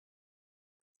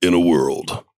In a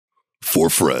world, 4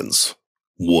 friends,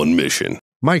 1 mission.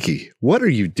 Mikey, what are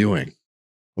you doing?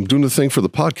 I'm doing the thing for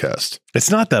the podcast. It's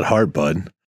not that hard,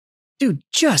 bud. Dude,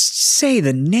 just say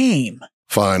the name.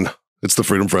 Fine. It's the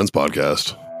Freedom Friends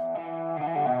podcast.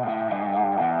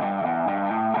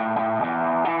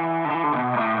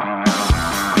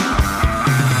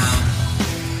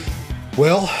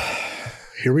 Well,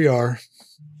 here we are.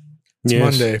 It's Yes.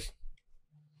 Monday.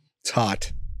 It's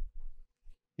hot.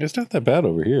 It's not that bad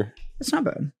over here. It's not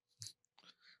bad.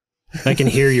 I can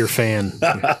hear your fan.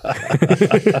 Well,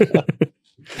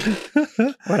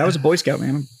 I was a Boy Scout,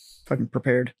 man. I'm fucking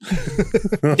prepared.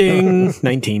 Ding.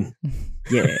 19.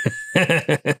 Yeah.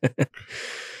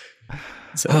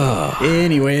 So,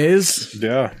 anyways.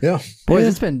 Yeah. Boys,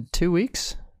 it's been 2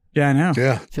 weeks. Yeah, I know.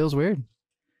 Yeah. Feels weird.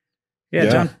 Yeah,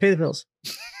 Yeah. John, pay the bills.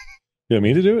 You want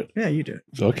me to do it? Yeah, you do it.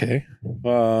 Okay.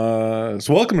 So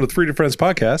welcome to the Freedom Friends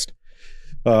podcast.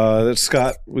 That's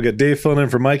Scott. We got Dave filling in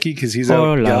for Mikey because he's out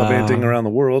Hola. gallivanting around the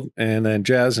world. And then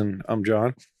Jazz and I'm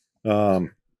John.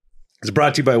 It's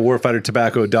brought to you by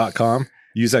warfightertobacco.com.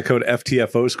 Use that code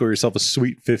FTFO. Score yourself a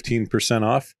sweet 15%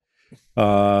 off.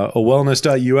 A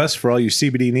wellness.us for all your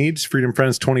CBD needs. Freedom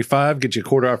Friends 25. Get you a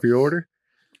quarter off your order.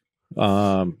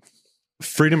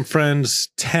 Freedom Friends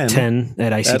 10. 10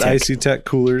 at IC At Tech. IC Tech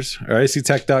Coolers or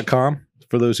ictech.com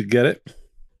for those who get it.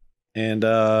 And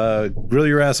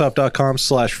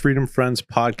grillyourassoff.com/Freedom Friends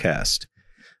podcast.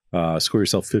 Score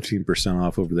yourself 15%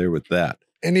 off over there with that.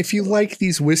 And if you like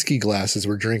these whiskey glasses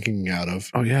we're drinking out of,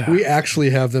 Oh, yeah. we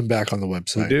actually have them back on the We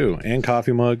website. do. And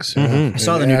coffee mugs. Mhm. I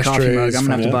saw the And new coffee mug. ashtrays I'm going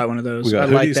to have from- to buy one of those. We got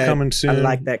I like hoodies that. coming soon. I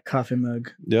like that coffee mug.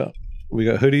 Yeah. We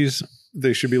got hoodies.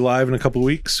 They should be live in a couple of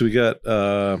weeks. We got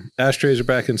ashtrays are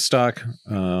back in stock.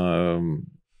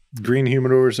 Green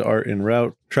humidors are en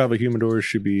route. Travel humidors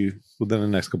should be within the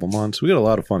next couple of months. We got a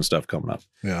lot of fun stuff coming up.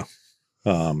 Yeah.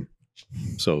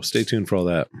 So stay tuned for all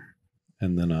that.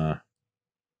 And then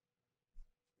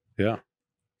yeah.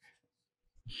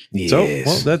 Yes. So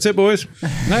well, that's it, boys.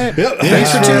 Yep.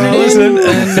 Thanks for tuning in.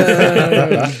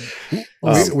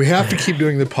 And, we have to keep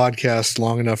doing the podcast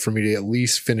long enough for me to at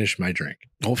least finish my drink.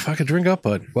 Oh, fucking drink up,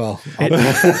 bud. Well,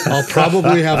 I'll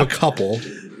probably have a couple.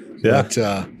 Yeah. But,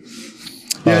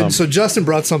 yeah. So Justin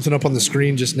brought something up on the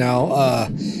screen just now.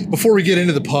 Before we get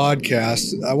into the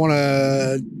podcast,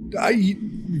 I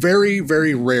very,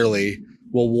 very rarely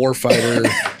will Warfighter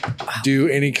do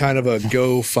any kind of a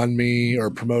GoFundMe or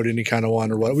promote any kind of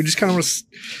one or what. We just kind of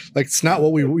like, it's not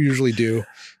what we usually do.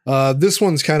 This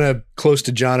one's kind of close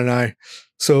to John and I.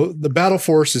 So the Battle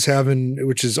Force is having,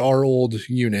 which is our old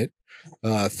unit,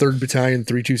 3rd Battalion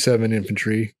 327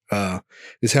 Infantry,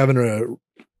 is having a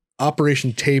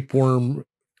Operation Tapeworm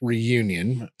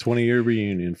reunion. 20-year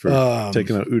reunion for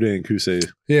taking out Uday and Kusei.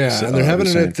 Yeah, and they're having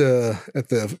it the at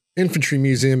the Infantry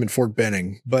Museum in Fort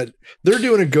Benning. But they're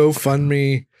doing a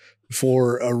GoFundMe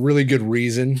for a really good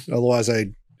reason. Otherwise,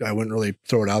 I wouldn't really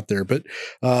throw it out there. But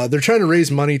they're trying to raise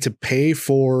money to pay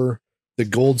for the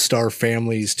Gold Star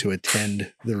families to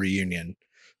attend the reunion.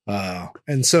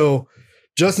 And so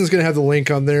Justin's going to have the link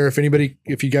on there. If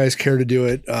you guys care to do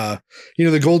it,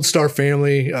 the Gold Star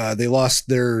family, they lost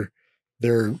their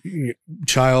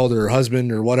child or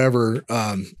husband or whatever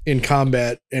in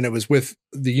combat, and it was with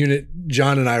the unit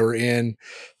John and I were in,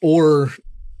 or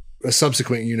a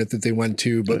subsequent unit that they went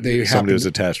to, but they somebody was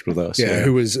attached with us.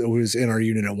 who was in our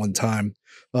unit at one time.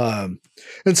 And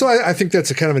so I think that's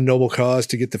a kind of a noble cause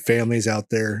to get the families out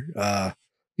there,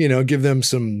 give them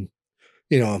some,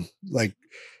 I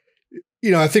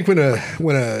think when a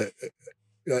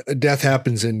death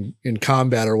happens in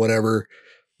combat or whatever,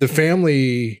 the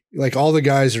family, like all the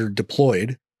guys are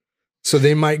deployed. So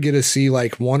they might get to see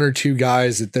like 1 or 2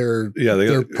 guys that their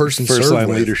person first served line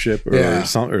with. leadership or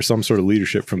some sort of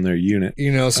leadership from their unit.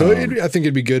 So I think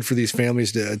it'd be good for these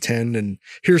families to attend and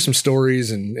hear some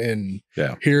stories and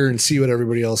hear and see what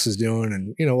everybody else is doing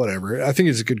and whatever. I think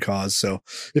it's a good cause. So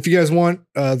if you guys want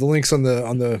the links on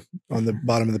the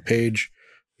bottom of the page,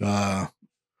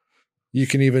 you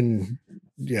can even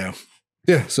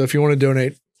So if you want to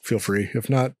donate, feel free. If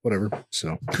not, whatever.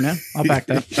 So yeah, I'll back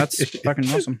that. That's fucking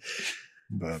awesome.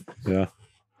 But a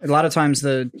lot of times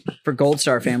for Gold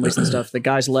Star families and stuff, the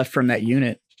guys left from that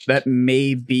unit, that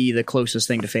may be the closest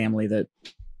thing to family that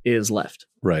is left.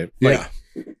 Right. Yeah.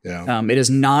 It is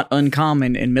not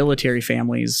uncommon in military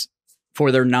families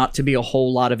for there not to be a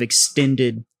whole lot of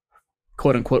extended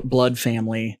quote unquote blood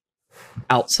family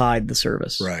outside the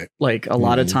service. Right. Like a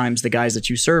lot of times the guys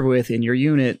that you serve with in your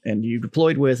unit and you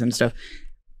deployed with and stuff,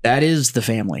 that is the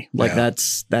family. Like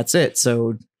that's it.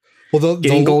 So Well,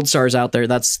 getting gold stars out there.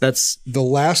 That's the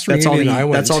last that's all reunion the I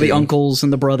went that's all the to- uncles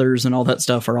and the brothers and all that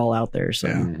stuff are all out there. So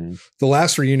Yeah. Mhm. The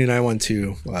last reunion I went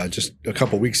to just a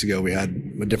couple weeks ago, we had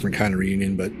a different kind of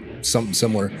reunion, but something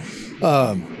similar.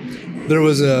 There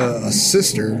was a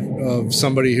sister of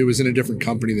somebody who was in a different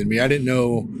company than me. I didn't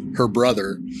know her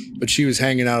brother, but she was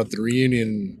hanging out at the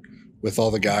reunion with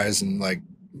all the guys, and like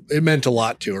it meant a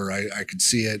lot to her. I could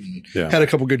see it, and Yeah. had a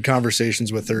couple good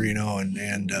conversations with her,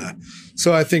 and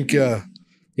so I think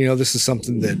this is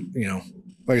something that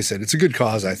like I said, it's a good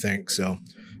cause. I think so.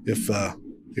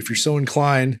 If you're so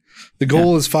inclined, the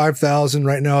goal is 5,000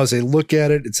 right now. As I look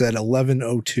at it, it's at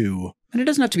 1102. and it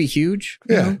doesn't have to be huge.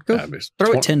 You Yeah. know, go Yeah, but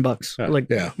throw it tw- $10, Yeah. like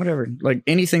Yeah. whatever, like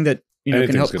anything that can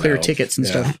Anything's help gonna clear help. tickets and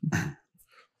Yeah. stuff.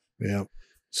 Yeah.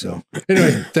 So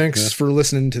anyway, thanks for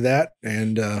listening to that.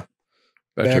 And back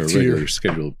back to our to your- regular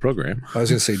scheduled program. I was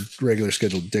going to say regular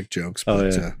scheduled dick jokes. Oh,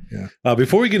 But, yeah. yeah.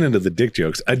 Before we get into the dick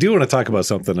jokes, I do want to talk about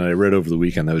something that I read over the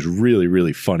weekend that was really,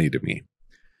 really funny to me.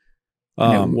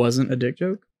 And it wasn't a dick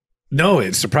joke.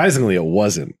 No, surprisingly it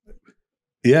wasn't.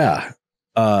 Yeah.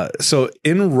 So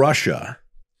in Russia,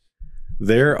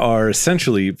 there are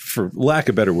essentially, for lack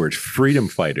of better words, freedom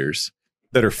fighters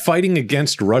that are fighting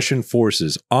against Russian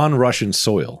forces on Russian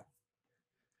soil.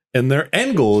 And their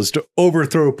end goal is to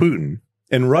overthrow Putin.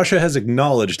 And Russia has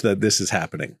acknowledged that this is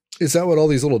happening. Is that what all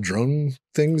these little drone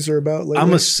things are about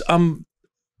lately? I'm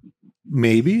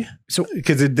maybe so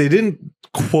because they didn't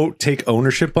quote take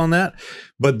ownership on that,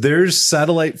 but there's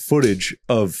satellite footage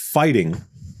of fighting,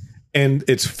 and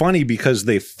it's funny because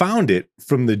they found it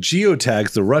from the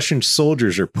geotags the Russian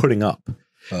soldiers are putting up.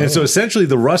 And so essentially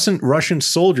the Russian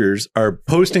soldiers are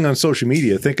posting on social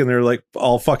media thinking they're like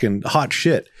all fucking hot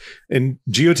shit and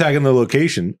geotagging the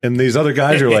location. And these other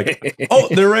guys are like, oh,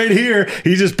 they're right here.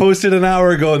 He just posted an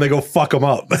hour ago, and they go fuck them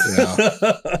up.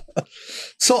 Yeah.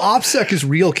 So OPSEC is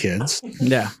real, kids.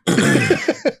 Yeah.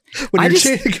 When I your just-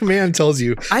 chain of command tells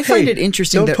you, I find hey, it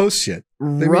interesting don't that post shit.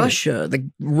 mean it. Russia, the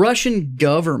Russian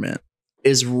government,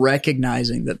 is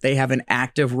recognizing that they have an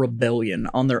active rebellion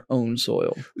on their own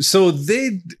soil. So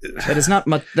That is not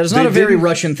much. That is They not a very didn't-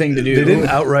 Russian thing to do. they didn't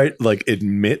outright like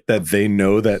admit that they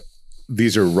know that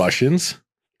these are Russians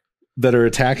that are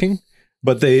attacking,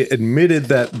 but they admitted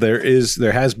that there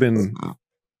has been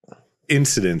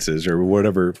incidences or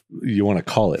whatever you want to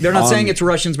call it. They're not on- saying it's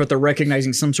Russians, but they're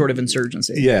recognizing some sort of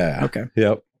insurgency. Yeah. Okay.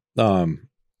 Yep.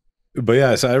 But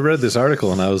yeah, so I read this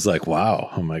article and I was like, wow.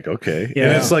 I'm like, okay. Yeah.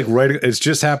 And it's like it's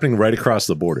just happening right across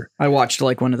the border. I watched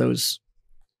like one of those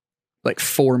like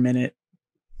 4-minute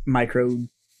micro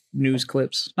news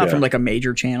clips, not Yeah. from like a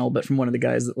major channel, but from one of the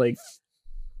guys that like,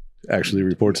 Actually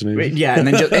reports news. yeah, and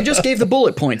then just gave the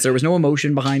bullet points. There was no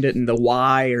emotion behind it and the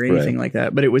why or anything like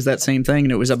that. But it was that same thing,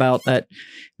 and it was about that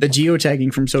the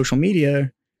geotagging from social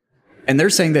media. And they're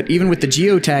saying that even with the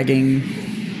geotagging,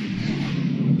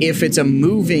 if it's a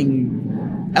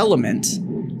moving element,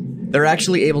 they're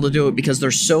actually able to do it because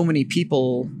there's so many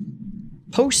people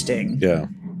posting. Yeah.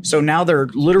 So now they're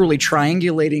literally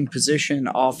triangulating position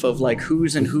off of like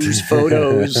who's and whose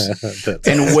photos That's-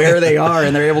 and where they are,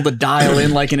 and they're able to dial in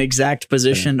like an exact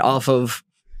position off of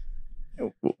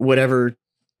whatever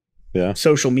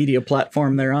social media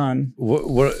platform they're on.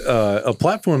 What a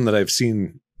platform that I've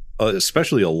seen,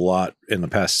 especially a lot in the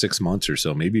past 6 months or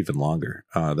so, maybe even longer,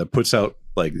 that puts out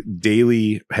like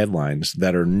daily headlines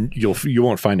that are you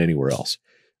won't find anywhere else.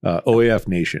 OAF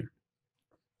Nation,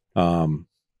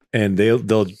 and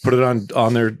they'll put it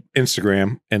on their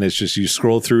Instagram, and it's just you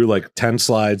scroll through like 10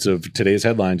 slides of today's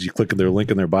headlines. You click their link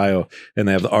in their bio, and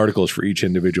they have the articles for each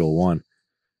individual one.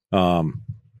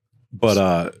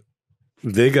 But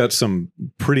they got some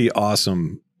pretty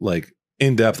awesome like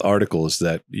in-depth articles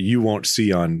that you won't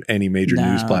see on any major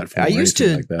news platform. I used or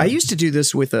anything to like that. I used to do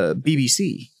this with a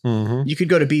BBC. Mhm. You could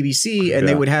go to BBC and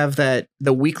they Yeah. would have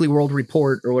the Weekly World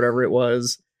Report or whatever it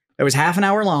was. It was half an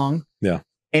hour long. Yeah.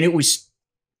 And it was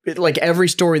like every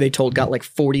story they told got like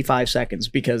 45 seconds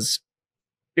because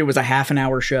it was a half an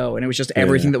hour show and it was just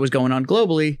everything that was going on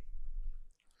globally.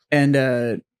 And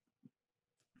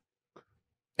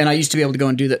I used to be able to go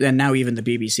and do that. And now even the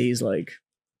BBC is like,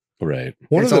 Right.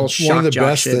 One It's of all the shock jock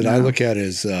best shit that I now. look at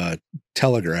is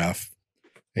Telegraph,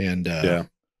 and Yeah.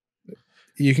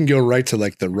 you can go right to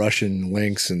like the Russian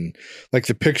links, and like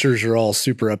the pictures are all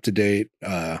super up to date.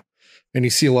 And you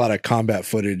see a lot of combat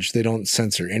footage. They don't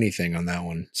censor anything on that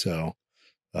one, so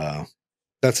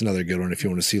that's another good one if you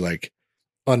want to see like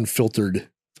unfiltered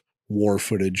war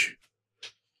footage.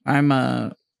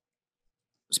 I'm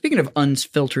speaking of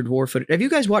unfiltered war footage. Have you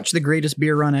guys watched The Greatest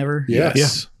Beer Run Ever? Yeah.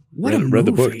 Yes. What a read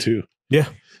the book movie. too.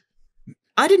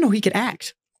 I didn't know he could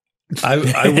act.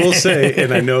 I will say,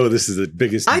 and I know this is the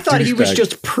biggest. I thought he was douchebag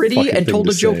just pretty fucking and thing told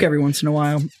to a joke say. every once in a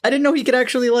while. I didn't know he could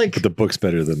actually like. But the book's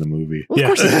better than the movie. Well, of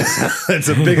course it is. It's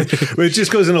a big. It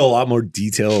just goes into a lot more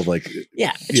detail of like.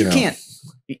 Yeah, but You you know. can't.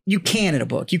 You can in a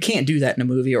book. You can't do that in a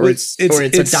movie, or Well, it's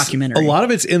a documentary. A lot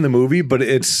of it's in the movie, but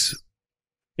it's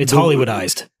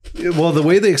Hollywoodized. well, the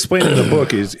way they explain it in the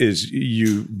book is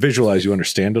you visualize, you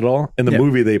understand it all. In the Yeah.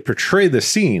 movie, they portray the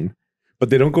scene, but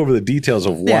they don't go over the details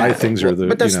of why Yeah, things well, are the.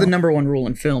 But that's you know. the number one rule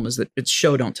in film is that it's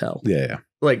show don't tell. Yeah.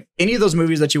 Like any of those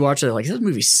movies that you watch, they're like, this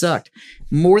movie sucked.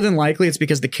 More than likely, it's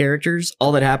because the characters.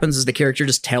 All that happens is the character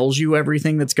just tells you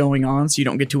everything that's going on, so you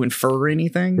don't get to infer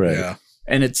anything. Right. Yeah.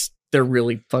 And they're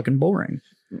really fucking boring.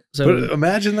 So But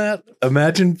imagine that.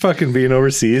 Imagine fucking being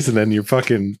overseas and then your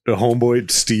fucking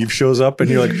homeboy Steve shows up and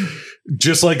you're like,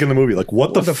 just like in the movie, like,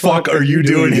 what the fuck are you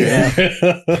doing here?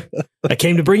 I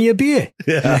came to bring you a beer.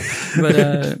 Yeah.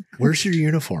 but Where's your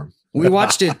uniform? we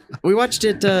watched it. We watched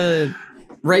it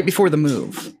right before the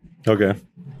move. Okay.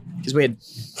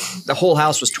 Because the whole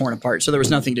house was torn apart, so there was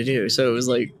nothing to do. So it was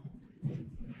like,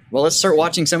 well, let's start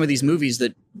watching some of these movies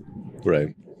that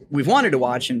Right. we've wanted to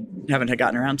watch and haven't had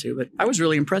gotten around to. But I was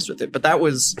really impressed with it. But that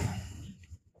was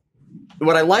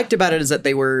what I liked about it is that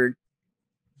they were,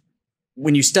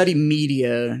 when you study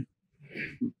media,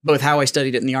 both how I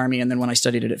studied it in the Army and then when I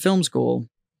studied it at film school,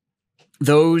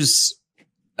 those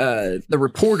the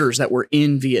reporters that were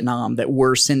in Vietnam that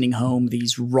were sending home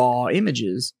these raw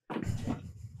images,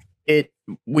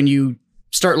 when you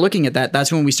start looking at that,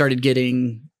 that's when we started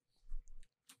getting.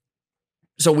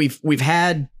 So we've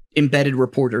had embedded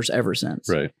reporters ever since,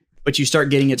 Right. but you start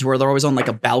getting it to where they're always on like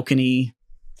a balcony,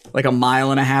 like a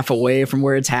mile and a half away from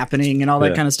where it's happening and all that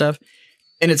Yeah. kind of stuff.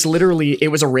 And it's literally, it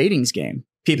was a ratings game.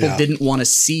 People Yeah. didn't want to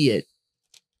see it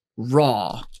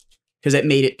raw because it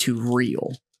made it too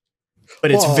real.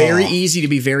 But it's very easy to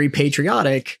be very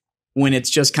patriotic when it's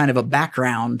just kind of a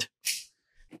background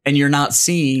and you're not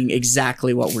seeing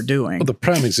exactly what we're doing. Well, the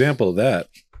prime example of that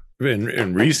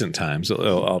in recent times,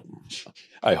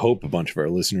 I hope a bunch of our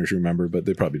listeners remember, but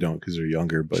they probably don't because they're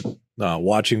younger, but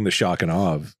watching the shock and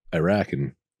awe of Iraq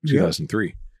in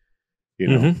 2003, you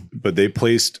know, but they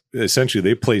placed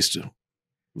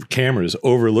cameras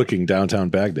overlooking downtown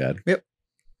Baghdad. Yep.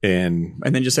 And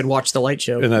then just said, watch the light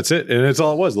show. and that's it. And it's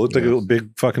all it was. It looked like a big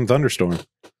fucking thunderstorm.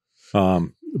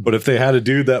 But if they had a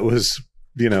dude that was,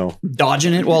 you know,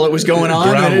 Dodging it while it was going on.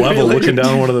 ground and level, like- looking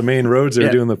down one of the main roads, they were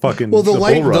Yeah. doing the fucking Well, the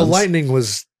bull runs. lightning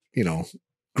was,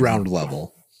 ground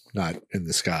level, not in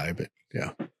the sky, but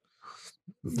yeah.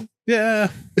 Yeah.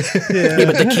 Yeah,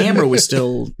 but the camera was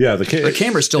still Yeah, the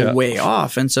camera's still yeah. way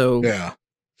off, and so Yeah.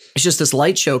 it's just this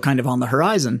light show kind of on the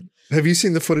horizon. Have you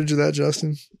seen the footage of that,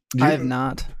 Justin? I have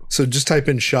not. So just type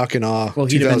in shock and awe Well,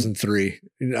 he'd have been- 2003.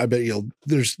 I bet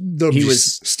there'll He be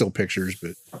was- still pictures,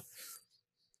 but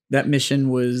That mission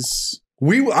was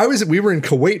we were in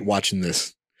Kuwait watching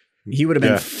this. he would have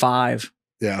been Yeah. 5.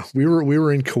 Yeah, we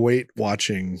were in Kuwait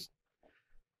watching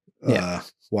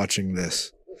watching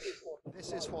this.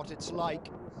 This is what it's like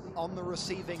on the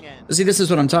receiving end. See, this is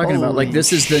what I'm talking about. Like,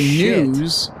 this is the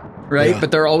news, right? Yeah.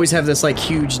 But they always have this like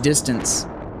huge distance.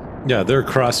 Yeah, they're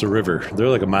across the river. They're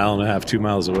like a mile and a half, 2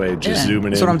 miles away, just Yeah. zooming in.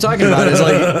 That's what I'm talking about. Is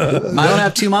like mile and a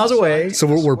half, 2 miles away. So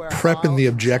we're prepping the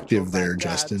objective there,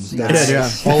 Justin. Yeah.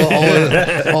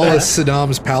 All of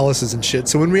Saddam's palaces and shit.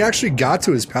 So when we actually got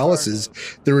to his palaces,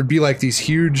 there would be like these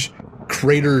huge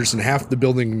craters and half the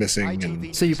building missing.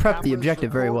 And So you prepped the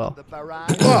objective very well.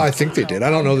 well, I think they did.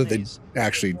 I don't know that they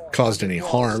actually caused any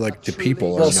harm, like to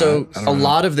people. Well, so I don't a know.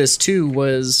 lot of this too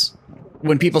was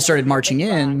when people started marching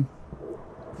in,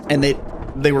 and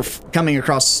they were coming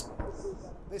across.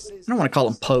 I don't want to call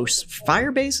them posts,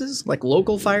 fire bases, like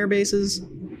local fire bases.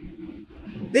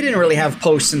 They didn't really have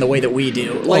posts in the way that we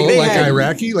do. Like they had,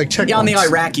 Iraqi, like checkpoints. yeah, on the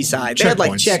Iraqi side, they had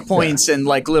like Checkpoints, checkpoints and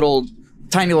like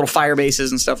tiny little fire bases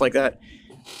and stuff like that.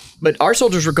 But our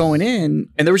soldiers were going in,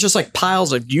 and there was just like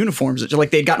piles of uniforms that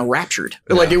like they'd gotten raptured.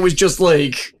 Like it was just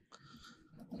like,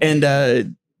 and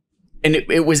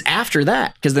it was after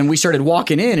that because then we started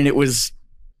walking in, and it was,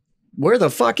 where the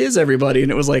fuck is everybody? And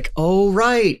it was like, oh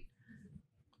right,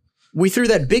 we threw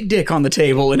that big dick on the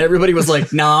table, and everybody was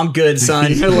like, nah, I'm good,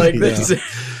 son. Like this.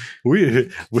 we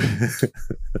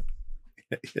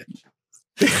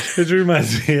it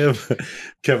reminds me of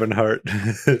Kevin Hart.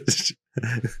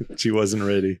 She wasn't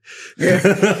ready.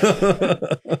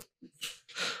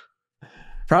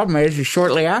 Problem is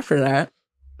shortly after that,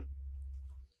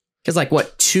 because like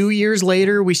what, 2 years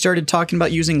later, we started talking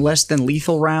about using less than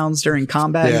lethal rounds during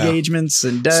combat Yeah. engagements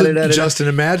and So, Justin,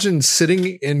 imagine sitting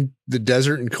in the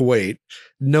desert in Kuwait,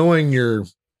 knowing you're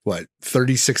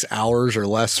 36 hours or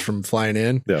less from flying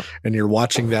in. Yeah. And you're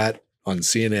watching that on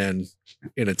CNN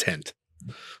in a tent.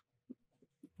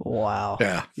 Wow.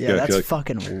 Yeah. Yeah, that's like-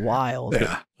 fucking wild.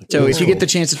 Yeah. So if you get the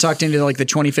chance to talk to any of like the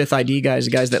 25th ID guys,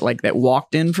 the guys that like that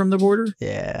walked in from the border,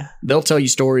 Yeah. they'll tell you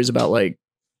stories about like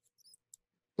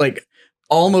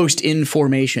almost in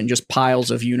formation, just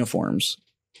piles of uniforms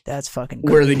That's fucking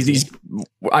where crazy. these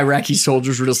Iraqi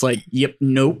soldiers were just like, "Yep,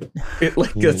 nope."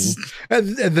 That's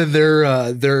And then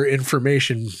their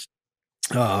information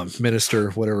minister,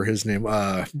 whatever his name,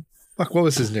 what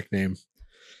was his nickname?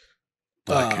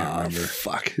 I can't remember.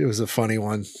 Fuck, it was a funny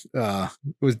one. It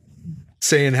was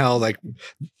saying how like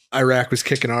Iraq was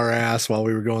kicking our ass while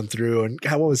we were going through, and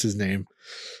God, what was his name?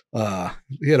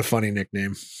 He had a funny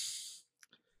nickname.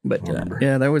 But I remember.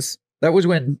 yeah, that was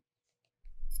when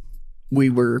we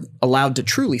were allowed to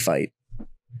truly fight,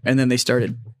 and then they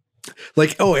started.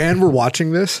 Like, oh, and we're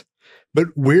watching this, but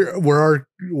where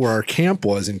our camp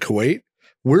was in Kuwait,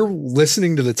 we're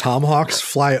listening to the Tomahawks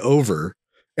fly over,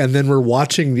 and then we're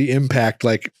watching the impact,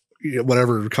 like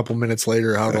whatever, a couple minutes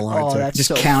later, however long it Oh, took. that's Just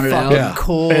so count it out. fucking Yeah.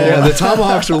 cool. Yeah, the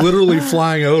Tomahawks are literally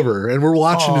flying over, and we're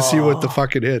watching to see what the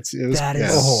fuck it hits. It was, That is yeah.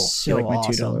 so like my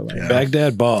awesome. $2 Yeah.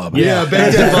 Baghdad Bob. Yeah,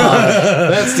 Baghdad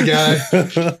Bob. That's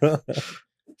the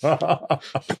guy.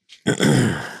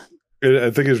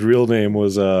 I think his real name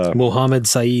was Mohammed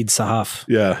Saeed Sahaf.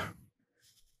 yeah.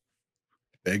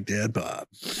 Baghdad Bob.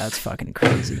 That's fucking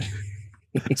crazy.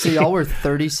 So y'all were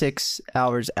 36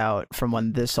 hours out from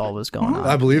when this all was going on.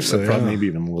 I believe so. Probably Yeah. maybe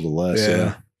even a little less. Yeah.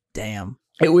 Yeah. Damn.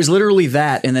 It was literally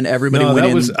that, and then everybody No, went that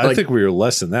in. was. I like- think we were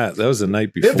less than that. That was the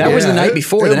night before. that was the Yeah, night it-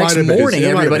 before. it The might next have been- morning, it might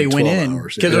have everybody been went 12 in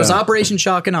hours, because yeah. it was Operation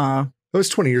Shock and Awe. That was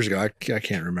 20 years ago. I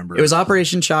can't remember. It was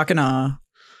Operation Shock and Awe,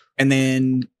 and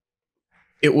then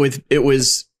it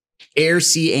was air,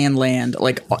 sea, and land.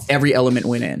 Like every element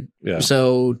went in. Yeah.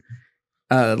 So,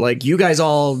 like you guys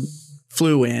all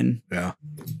flew in. Yeah.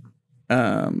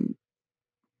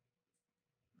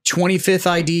 25th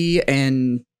ID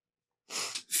and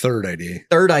third ID.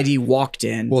 third ID walked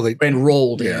in. Well, they and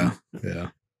rolled yeah, yeah.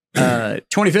 in.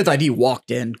 25th ID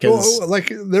walked in because Well,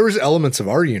 like there was elements of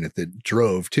our unit that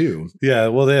drove too. Yeah.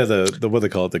 Well, they had the what they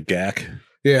call it, the GAC,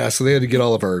 Yeah, so they had to get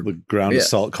all of our the ground Yeah.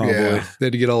 assault convoy. yeah, they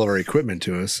had to get all of our equipment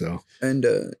to us. So and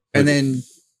then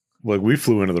Like we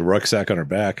flew into the rucksack on our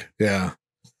back. yeah,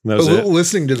 And that was it.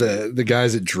 listening to the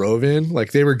guys that drove in,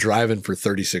 like they were driving for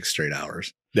 36 straight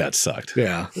hours. That sucked.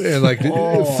 Yeah, and like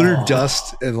Oh. through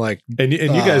dust and like And you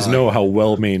guys know how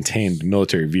well maintained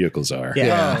military vehicles are.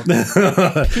 Yeah.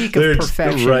 Peak They're of just-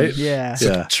 perfection. right? Yeah.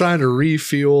 Yeah. trying to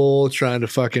refuel, trying to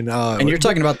fucking. and you're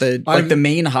talking about the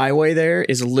main highway there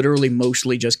is literally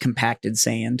mostly just compacted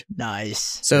sand.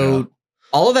 Nice. So Yeah.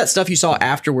 all of that stuff you saw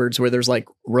afterwards where there's like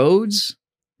roads,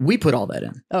 we put all that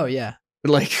in. Oh yeah.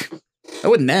 But like that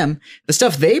wasn't them. The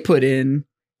stuff they put in,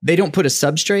 they don't put a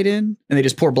substrate in and they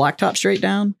just pour blacktop straight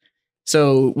down.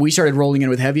 So we started rolling in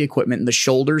with heavy equipment and the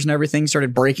shoulders and everything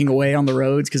started breaking away on the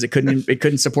roads because it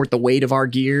couldn't support the weight of our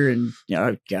gear. And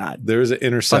oh God. There's an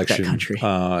intersection country.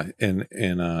 on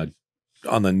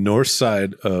the north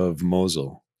side of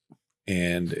Mosul,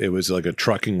 and it was like a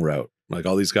trucking route. Like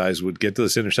all these guys would get to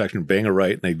this intersection, bang a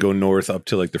right, and they'd go north up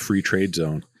to like the free trade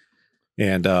zone.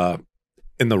 And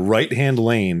in the right hand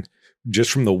lane,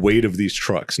 just from the weight of these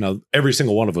trucks, now every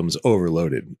single one of them is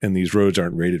overloaded, and these roads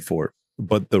aren't rated for it.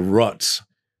 But the ruts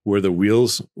where the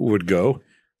wheels would go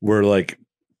were like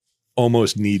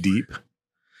almost knee deep.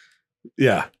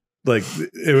 Yeah. Like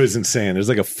it was insane. There's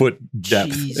like a foot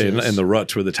depth in Jesus. the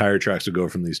ruts where the tire tracks would go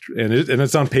from these, and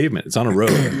it's on pavement. It's on a road.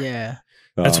 Yeah.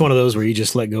 That's one of those where you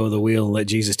just let go of the wheel and let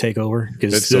Jesus take over It's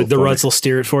because so the funny. ruts will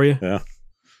steer it for you. Yeah.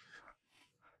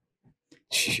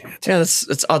 Yeah,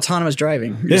 that's autonomous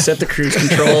driving. You Yeah. set the cruise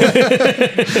control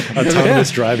Autonomous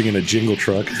driving in a jingle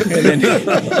truck. and then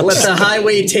let the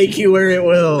highway take you where it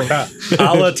will.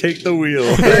 Allah take the wheel.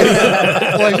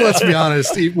 like, let's be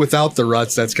honest, without the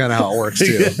ruts, that's kind of how it works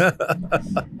too.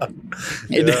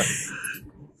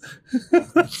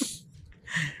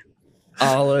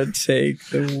 Allah take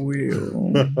the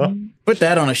wheel. Put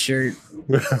that on a shirt.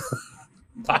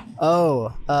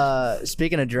 Oh,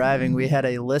 speaking of driving, we had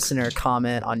a listener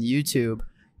comment on YouTube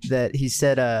that he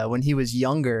said when he was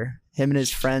younger, him and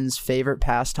his friend's favorite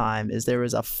pastime is there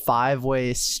was a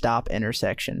 5-way stop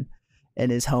intersection in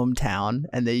his hometown,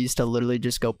 and they used to literally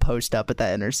just go post up at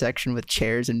that intersection with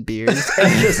chairs and beers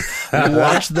and just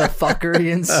watch the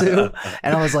fuckery ensue.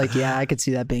 And I was like, yeah, I could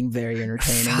see that being very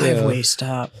entertaining. 5-way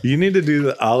stop. You need to do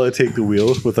the Allah take the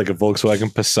wheel with like a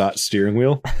Volkswagen Passat steering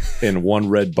wheel and one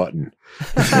red button.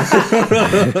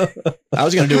 I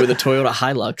was gonna do it with a Toyota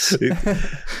Hilux.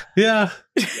 Yeah.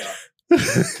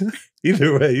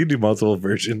 Either way, you do multiple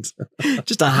versions.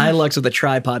 Just a Hilux with a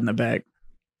tripod in the back.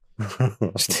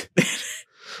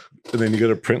 And then you got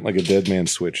to print like a dead man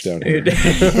switch down here.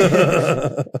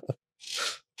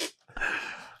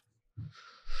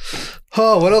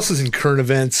 Oh, what else is in current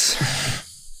events?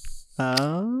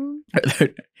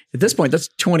 At this point, that's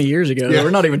 20 years ago. Yeah.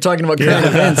 We're not even talking about current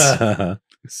events.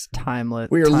 It's timeless.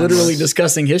 We are literally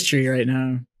discussing history right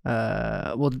now.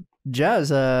 Well, Jazz,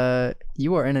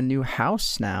 you are in a new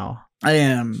house now. I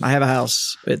am. I have a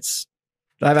house. I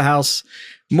have a house.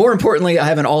 More importantly, I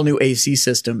have an all new AC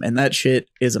system, and that shit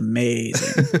is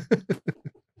amazing.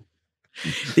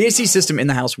 The AC system in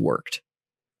the house worked,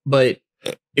 but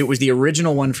it was the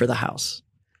original one for the house.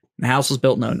 The house was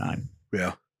built in 2009.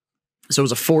 Yeah. So it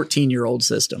was a 14-year-old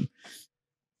system.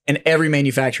 And every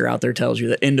manufacturer out there tells you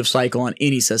that end of cycle on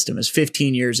any system is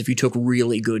 15 years if you took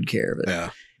really good care of it.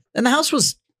 Yeah. And the house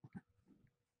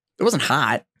it wasn't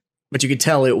hot, but you could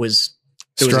tell it was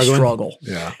a struggle.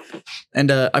 Yeah.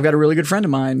 And I've got a really good friend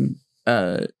of mine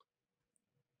that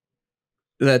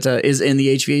is in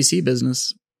the HVAC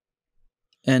business.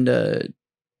 And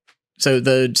so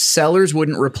the sellers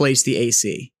wouldn't replace the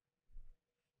AC.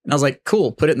 And I was like,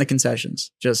 cool, put it in the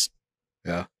concessions.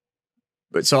 Yeah.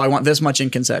 But so I want this much in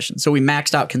concessions. So we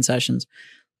maxed out concessions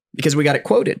because we got it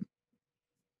quoted.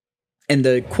 And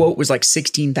the quote was like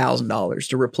 $16,000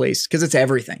 to replace, because it's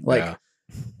everything. Like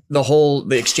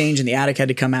the exchange in the attic had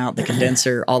to come out, the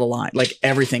condenser, all the line, like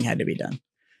everything had to be done.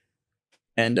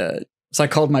 And so I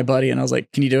called my buddy and I was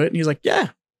like, can you do it? And he was like, yeah.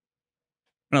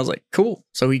 And I was like, cool.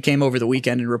 So he came over the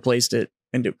weekend and replaced it.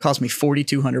 And it cost me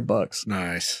 $4,200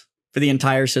 Nice. for the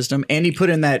entire system. And he put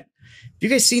in that. Have you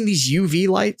guys seen these UV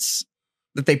lights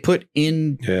that they put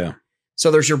in? Yeah.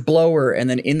 So there's your blower, and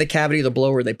then in the cavity of the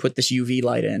blower, they put this UV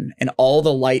light in, and all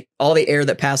the air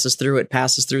that passes through it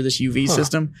passes through this UV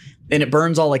system, and it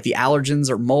burns all like the allergens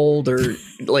or mold or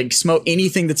like smoke,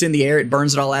 anything that's in the air. It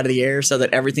burns it all out of the air so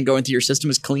that everything going through your system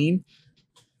is clean.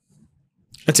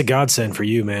 That's a godsend for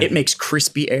you, man. It makes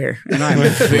crispy air, and I'm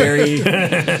very,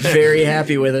 very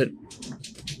happy with it.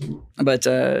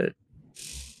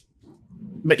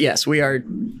 But yes, we are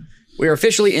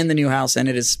officially in the new house, and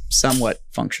it is somewhat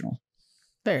functional.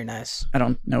 Very nice. I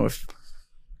don't know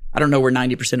where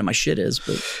 90% of my shit is,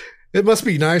 but It must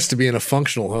be nice to be in a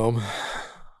functional home.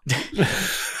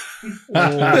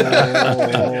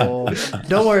 Oh.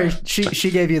 Don't worry,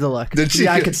 she gave you the look. Did she?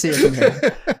 Yeah, I could see it from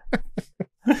here.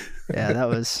 Yeah, that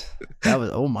was.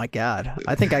 Oh my god!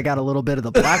 I think I got a little bit of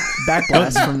the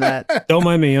backblast from that. Don't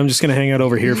mind me. I'm just gonna hang out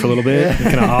over here for a little bit,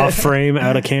 kind of off frame,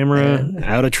 out of camera,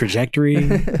 out of trajectory.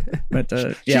 But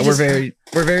yeah, we're very,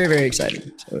 very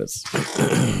excited. So it's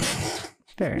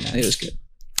Very nice. It was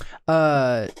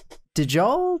good. Did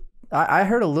y'all? I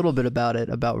heard a little bit about it,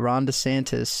 about Ron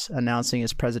DeSantis announcing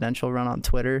his presidential run on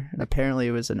Twitter, and apparently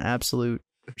it was an absolute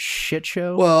shit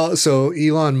show. Well, so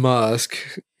Elon Musk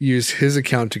used his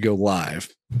account to go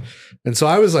live. And so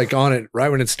I was like on it right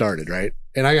when it started, right?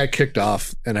 And I got kicked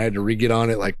off and I had to re-get on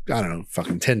it like, I don't know,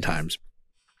 fucking 10 times.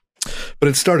 But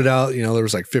it started out, there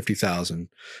was like 50,000.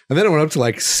 And then it went up to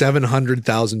like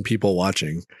 700,000 people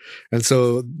watching. And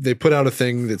so they put out a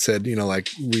thing that said, like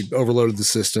we overloaded the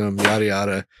system, yada,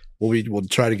 yada. We'll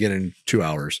try to get in 2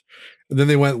 hours. And then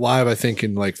they went live, I think,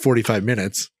 in like 45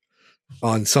 minutes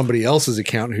on somebody else's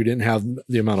account who didn't have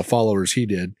the amount of followers he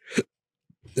did,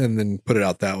 and then put it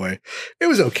out that way. It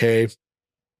was okay.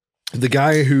 The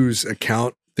guy whose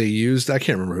account they used, I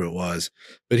can't remember who it was,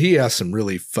 but he asked some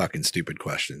really fucking stupid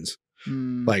questions.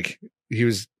 Like he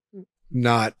was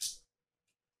not,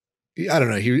 I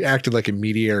don't know. He acted like a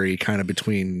mediary kind of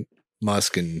between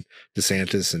Musk and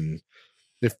DeSantis. And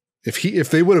if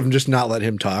they would have just not let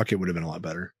him talk, it would have been a lot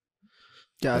better.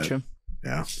 Gotcha.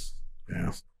 But,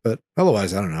 yeah. But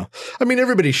otherwise, I don't know. I mean,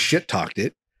 everybody shit talked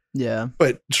it. Yeah.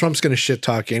 But Trump's going to shit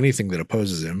talk anything that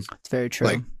opposes him. It's very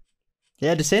true.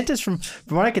 Yeah, DeSantis, from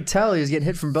what I could tell, he was getting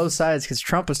hit from both sides because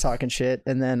Trump was talking shit.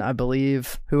 And then I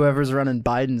believe whoever's running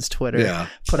Biden's Twitter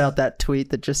put out that tweet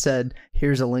that just said,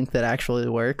 here's a link that actually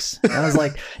works. And I was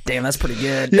like, damn, that's pretty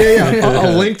good.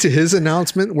 Yeah. A link to his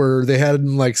announcement where they had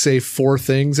him like say 4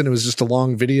 things and it was just a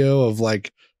long video of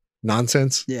like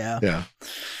nonsense. Yeah.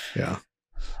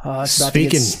 Oh, it's about to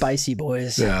get spicy,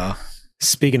 boys. Yeah.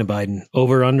 Speaking of Biden,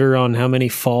 over under on how many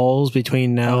falls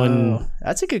between now and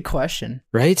that's a good question,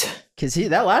 right? Because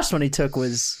that last one he took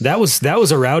was that was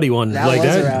a rowdy one. That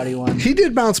was a rowdy one. He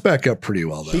did bounce back up pretty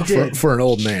well though for an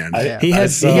old man. He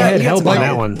had help on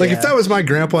that one. Like if that was my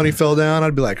grandpa and he fell down,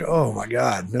 I'd be like, oh my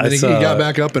god. And then he got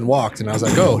back up and walked, and I was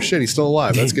like, oh shit, he's still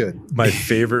alive. That's good. My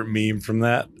favorite meme from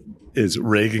that is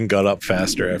Reagan got up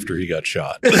faster after he got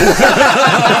shot.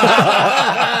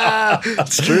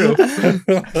 It's true.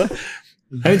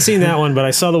 I haven't seen that one, but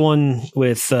I saw the one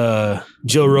with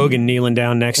Joe Rogan kneeling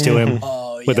down next to him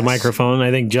with a microphone. I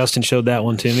think Justin showed that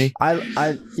one to me.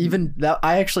 I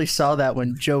actually saw that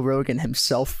when Joe Rogan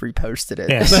himself reposted it.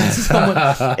 Yes.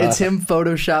 It's him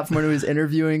photoshopped from when he was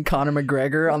interviewing Conor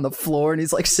McGregor on the floor, and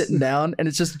he's like sitting down, and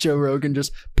it's just Joe Rogan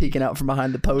just peeking out from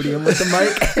behind the podium with the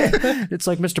mic. It's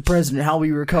like, Mr. President, how will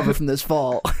you recover from this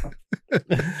fall?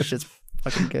 Shit's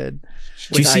fucking good.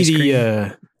 Did you see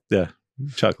the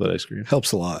chocolate ice cream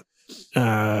Helps a lot.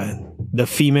 the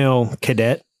female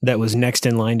cadet that was next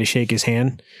in line to shake his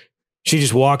hand? She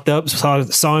just walked up,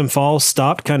 saw him fall,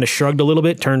 stopped, kind of shrugged a little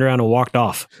bit, turned around and walked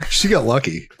off. She got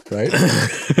lucky, right?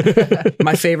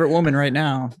 My favorite woman right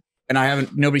now,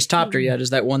 and nobody's topped her yet,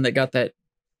 is that one that got that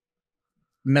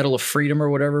Medal of Freedom or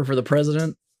whatever for the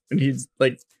president. And he's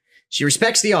like, she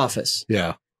respects the office.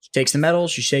 Yeah. She takes the medal,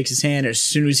 she shakes his hand, and as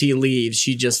soon as he leaves,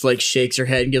 she just like shakes her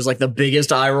head and gives like the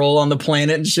biggest eye roll on the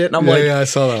planet and shit. And I'm Yeah, I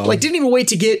saw that one. like, didn't even wait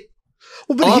to get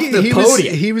Well, off the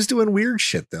podium. He was doing weird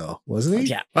shit though, wasn't he?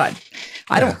 Yeah, but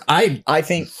I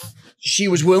think she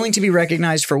was willing to be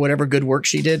recognized for whatever good work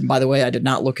she did. And by the way, I did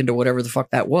not look into whatever the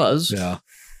fuck that was. Yeah.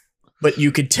 But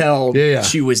you could tell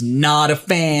she was not a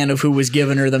fan of who was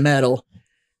giving her the medal.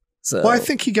 So Well, I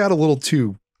think he got a little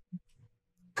too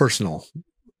personal.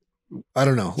 I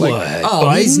don't know.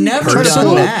 Like, he's never trying to done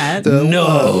pull that.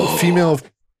 the female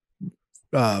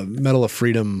Medal of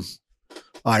Freedom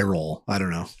eye roll. I don't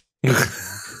know.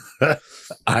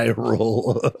 eye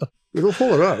roll. It'll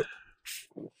pull it up.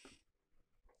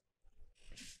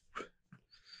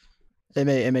 It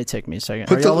may take me a second.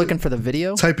 Put Are y'all the- looking for the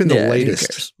video? Type in the Yeah, who latest.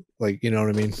 cares? Like, you know what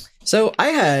I mean? So I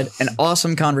had an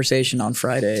awesome conversation on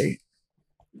Friday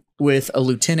with a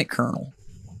lieutenant colonel.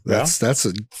 That's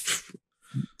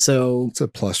So, a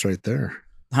plus right there.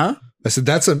 huh? I said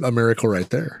that's a miracle right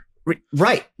there.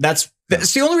 Right. That's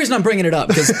the only reason I'm bringing it up,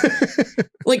 because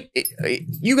like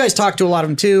you guys talk to a lot of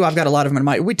them too. I've got a lot of them in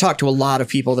my. We talk to a lot of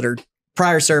people that are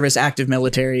prior service, active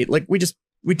military. Like we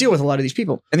deal with a lot of these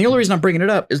people, and the only reason I'm bringing it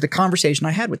up is the conversation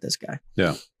I had with this guy.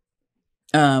 Yeah.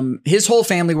 His whole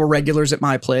family were regulars at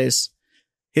my place.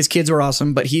 His kids were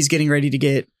awesome, but he's getting ready to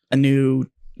get a new.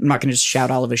 I'm not going to just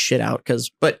shout all of his shit out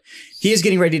but he is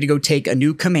getting ready to go take a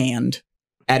new command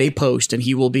at a post, and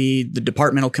he will be the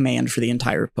departmental command for the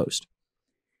entire post.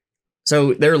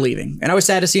 So they're leaving, and I was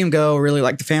sad to see him go. Really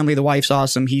like the family. The wife's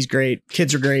awesome. He's great.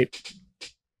 Kids are great.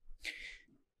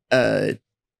 But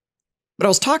I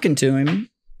was talking to him,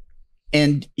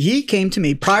 and he came to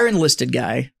me, prior enlisted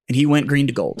guy, and he went green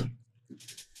to gold.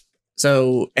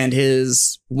 So, and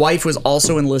his wife was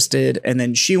also enlisted, and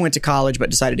then she went to college, but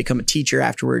decided to become a teacher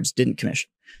afterwards, didn't commission.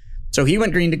 So he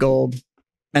went green to gold,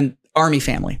 and Army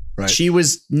family. Right. She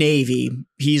was Navy.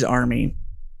 He's Army.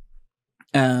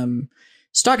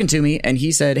 He's talking to me, and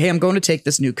he said, "Hey, I'm going to take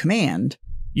this new command.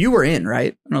 You were in,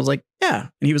 right?" And I was like, "Yeah."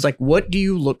 And he was like, "What do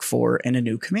you look for in a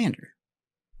new commander?"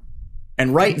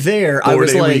 And right there, I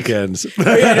was like, weekends.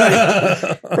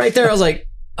 right there, I was like,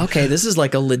 okay, this is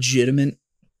like a legitimate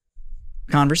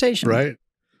conversation. Right.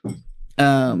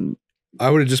 I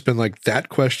would have just been like, that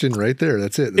question right there.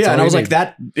 That's it. That's Yeah. all And I you was like,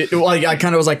 need. I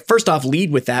kind of was like, first off,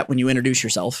 lead with that when you introduce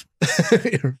yourself.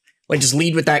 Like, just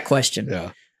lead with that question.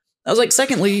 Yeah. I was like,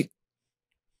 secondly,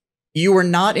 you were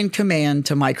not in command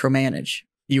to micromanage.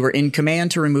 You were in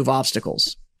command to remove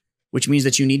obstacles, which means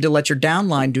that you need to let your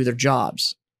downline do their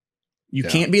jobs. You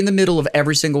can't be in the middle of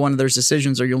every single one of those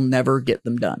decisions, or you'll never get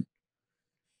them done.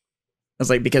 I was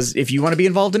like, because if you want to be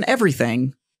involved in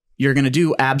everything, you're going to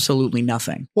do absolutely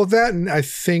nothing. Well, that, and I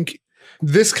think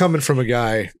this coming from a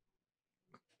guy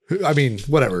who, I mean,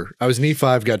 whatever. I was an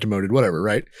E5, got demoted, whatever,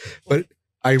 right? But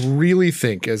I really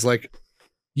think as like,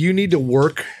 you need to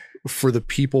work for the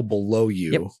people below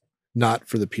you, not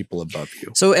for the people above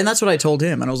you. So, and that's what I told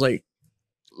him. And I was like,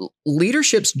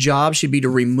 leadership's job should be to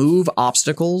remove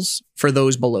obstacles for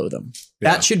those below them.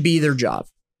 Yeah. That should be their job.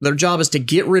 Their job is to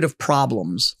get rid of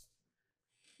problems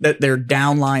that their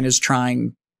downline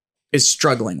is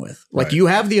struggling with. Like, Right. you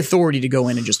have the authority to go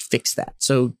in and just fix that.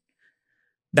 So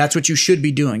that's what you should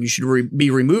be doing. You should be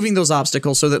removing those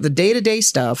obstacles so that the day-to-day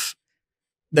stuff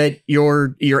that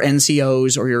your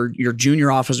NCOs or your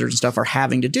junior officers and stuff are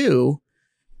having to do,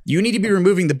 you need to be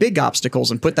removing the big obstacles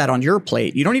and put that on your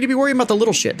plate. You don't need to be worrying about the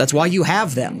little shit. That's why you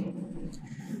have them.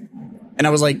 And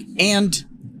I was like, and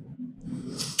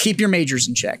keep your majors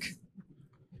in check.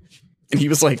 And he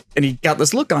was like, and he got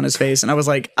this look on his face. And I was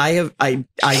like, I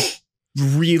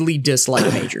really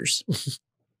dislike majors.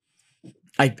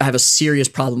 I have a serious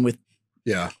problem with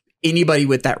anybody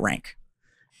with that rank.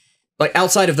 Like,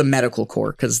 outside of the medical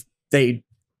corps, because they,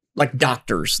 like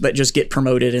doctors that just get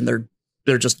promoted and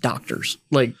they're just doctors.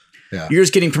 Like Yeah. you're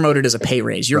just getting promoted as a pay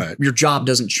raise. Right. Your job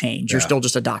doesn't change. You're Yeah. still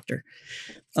just a doctor.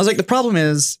 I was like, the problem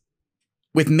is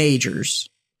with majors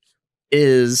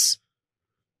is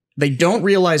they don't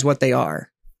realize what they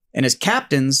are. And as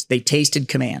captains, they tasted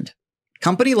command.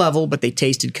 Company level, but they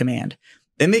tasted command.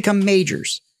 Then they become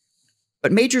majors.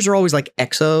 But majors are always like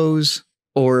XOs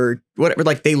or whatever.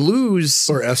 Like they lose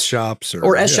Or S shops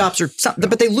or S shops or something,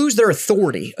 but they lose their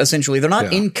authority. Essentially, they're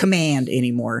not Yeah. in command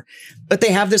anymore, but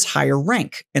they have this higher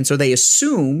rank, and so they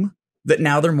assume that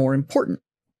now they're more important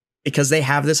because they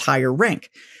have this higher rank.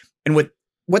 And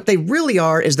what they really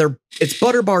are is it's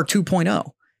Butterbar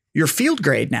 2.0. You're field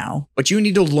grade now, but you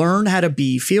need to learn how to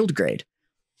be field grade,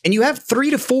 and you have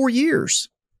 3 to 4 years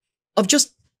of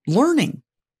just learning.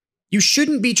 You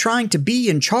shouldn't be trying to be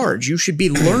in charge. You should be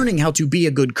learning how to be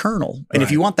a good colonel. And if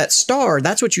Right. you want that star,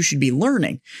 that's what you should be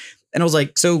learning. And I was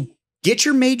like, so get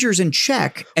your majors in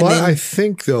check. And Well, then I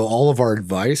think though all of our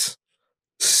advice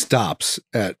stops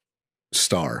at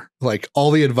star. Like all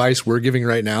the advice we're giving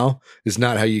right now is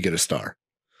not how you get a star.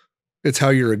 It's how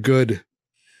you're a good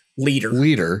leader.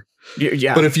 leader.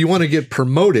 Yeah. But if you want to get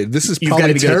promoted, this is You've gotta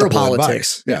probably be good at the terrible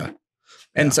politics. advice. Yeah.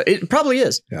 And so it probably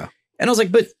is. Yeah. And I was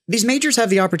like, but these majors have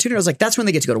the opportunity. I was like, that's when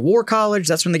they get to go to war college.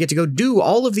 That's when they get to go do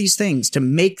all of these things to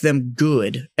make them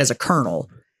good as a colonel.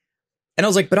 And I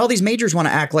was like, but all these majors want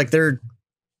to act like they're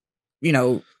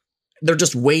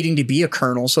just waiting to be a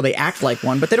colonel. So they act like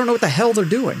one, but they don't know what the hell they're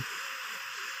doing.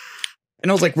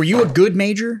 And I was like, were you a good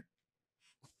major?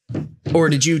 Or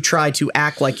did you try to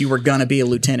act like you were going to be a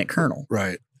lieutenant colonel?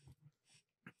 Right.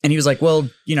 And he was like, well,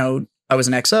 I was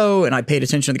an XO and I paid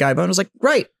attention to the guy. But I was like,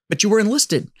 right, but you were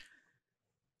enlisted.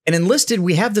 And enlisted,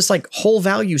 we have this like whole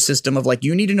value system of like,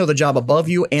 you need to know the job above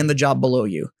you and the job below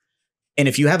you. And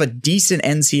if you have a decent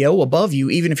NCO above you,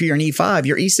 even if you're an E5,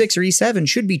 your E6 or E7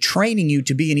 should be training you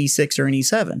to be an E6 or an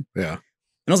E7. Yeah. And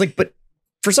I was like, but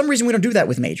for some reason, we don't do that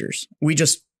with majors. We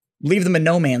just leave them in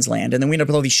no man's land. And then we end up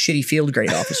with all these shitty field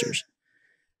grade officers.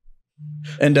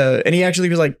 And he actually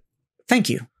was like, thank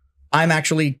you. I'm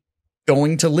actually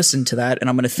going to listen to that. And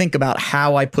I'm going to think about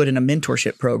how I put in a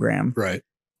mentorship program. Right.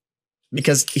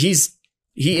 Because he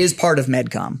is part of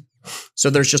MedCom. So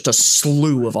there's just a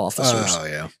slew of officers. Oh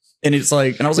yeah. And it's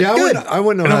like, and I was like, Yeah, good. I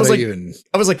wouldn't know And I how was to like- even.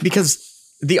 I was like,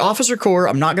 because the officer corps,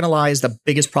 I'm not going to lie, is the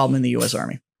biggest problem in the U.S.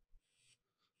 Army.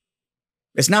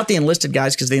 It's not the enlisted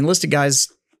guys, because the enlisted guys,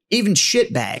 even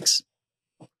shit bags,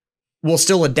 will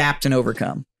still adapt and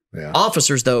overcome. Yeah.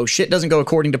 Officers, though, shit doesn't go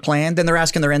according to plan. Then they're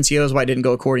asking their NCOs why it didn't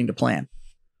go according to plan.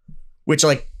 Which,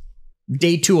 like,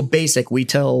 day 2 of basic, we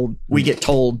get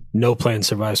told, No plan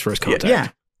survives first contact. yeah,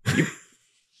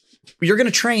 you're going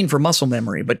to train for muscle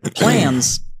memory, but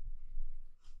plans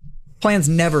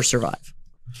never survive.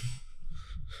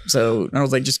 So I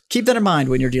was like, just keep that in mind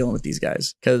when you're dealing with these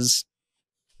guys, because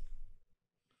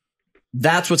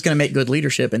that's what's going to make good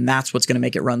leadership, and that's what's going to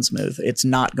make it run smooth. It's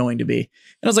not going to be. And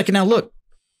I was like, now look,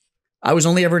 I was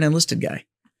only ever an enlisted guy.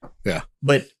 Yeah.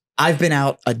 But I've been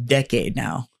out a decade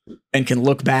now and can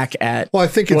look back at Well, I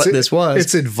think what this was.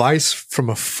 It's advice from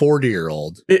a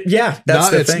 40-year-old. Yeah, that's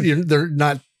the thing. They're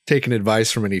not taking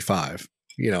advice from an E5.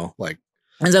 Like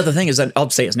And the other thing is that I'll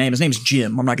say his name. His name's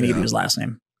Jim. I'm not going to give you his last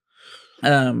name.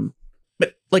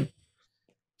 But like,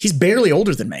 he's barely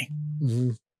older than me.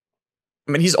 mhm.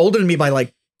 I mean, he's older than me by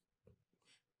like,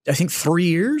 I think 3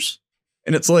 years.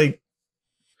 And it's like,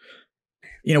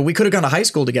 we could have gone to high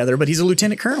school together, but he's a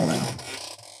lieutenant colonel now.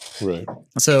 Right.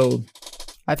 So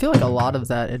I feel like a lot of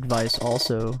that advice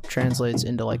also translates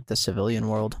into like the civilian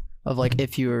world of like,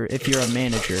 if you're a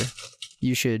manager,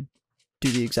 you should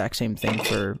do the exact same thing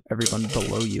for everyone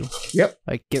below you. Yep.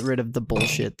 Like, get rid of the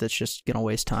bullshit that's just gonna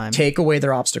waste time. take away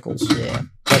their obstacles. Yeah.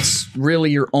 That's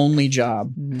really your only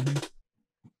job. Mhm.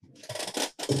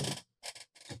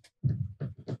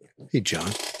 Hey,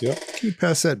 John. Yep. Can you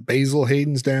pass that Basil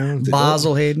Hayden's down?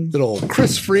 Basil Hayden. Little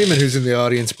Chris Freeman, who's in the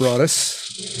audience, brought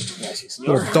us.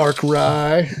 Little dark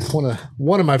rye.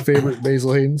 One of my favorite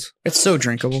Basil Hayden's. It's so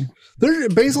drinkable.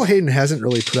 Basil Hayden hasn't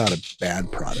really put out a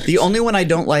bad product. The only one I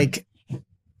don't like, and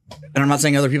I'm not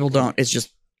saying other people don't, it's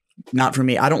just not for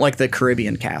me. I don't like the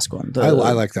Caribbean cask one. I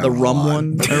like that The one a rum lot.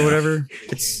 one or whatever.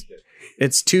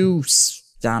 It's too,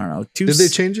 I don't know. Too Did they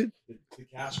change it? The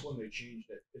cask one, they changed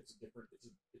it. It's a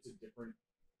different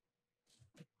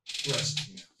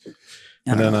recipe.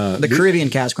 And then the Caribbean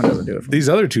cask one doesn't do it for me. These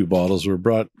other 2 bottles were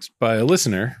brought by a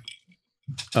listener.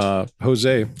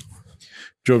 Jose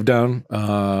drove down.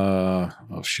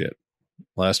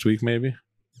 Last week maybe.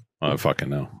 I don't fucking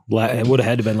know. It would have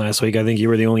had to been last week. I think you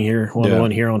were the only the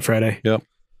one here on Friday. Yep.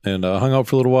 And hung out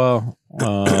for a little while.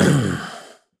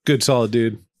 Good, solid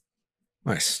dude.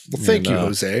 Nice. Well, thank you,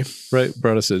 Jose. Right,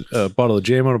 brought us a bottle of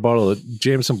Jameson, a bottle of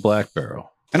Jameson Black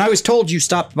Barrel. And I was told you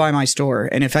stopped by my store.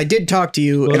 And if I did talk to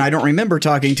you and I don't remember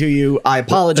talking to you, I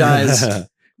apologize.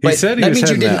 But said he that was means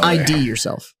you heading didn't that way. ID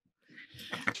yourself.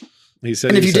 He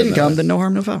said, And if he you said didn't that. come, then no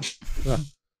harm, no foul. Yeah.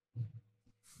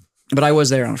 But I was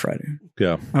there on Friday.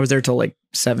 Yeah, I was there till like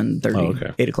 7:30, Oh,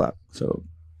 okay. 8 o'clock. So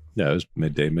yeah, it was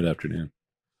mid-afternoon.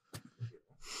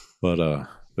 But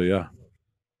yeah.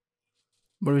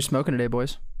 What are we smoking today,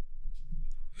 boys?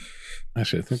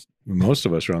 Actually, I think most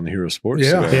of us are on the Hero Sports.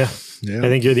 Yeah. cigar. Yeah. Yeah. I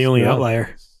think you're the only Yeah.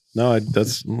 outlier. No,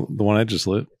 that's the one I just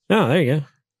lit. Oh, there you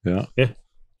go. Yeah.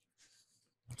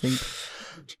 I think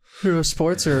Hero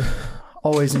Sports are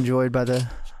always enjoyed by the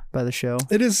show.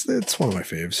 It's one of my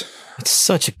faves. It's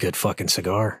such a good fucking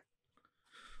cigar.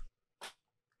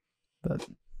 But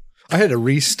I had to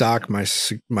restock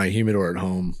my humidor at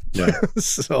home. Yeah.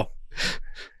 So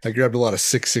I grabbed a lot of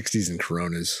 660s and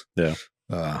Coronas. Yeah.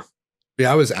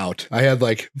 Yeah, I was out. I had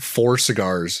like 4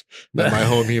 cigars at my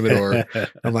home humidor.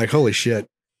 I'm like, holy shit.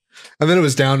 And then it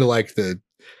was down to like the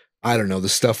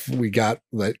stuff we got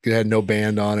that had no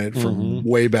band on it from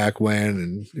way back when.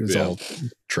 And it was all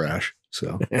trash.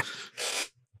 So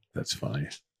That's funny.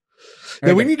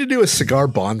 yeah, we need to do a cigar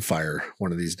bonfire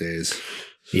one of these days.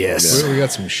 Yes. We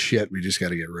got some shit we just got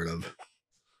to get rid of.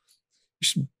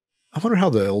 I wonder how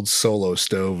the old Solo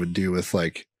stove would do with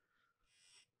like.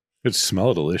 It'd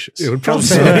smell delicious. It would probably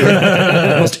smell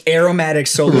good. most aromatic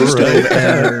solo stove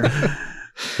ever.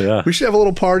 Yeah. We should have a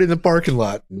little party in the parking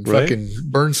lot and Right? fucking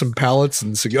burn some pallets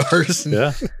and cigars.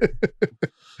 Yeah.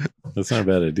 That's not a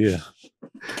bad idea.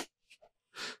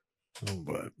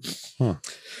 But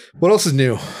what else is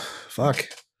new? Fuck.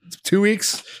 It's 2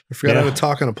 weeks. I forgot how to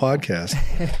talk on a podcast.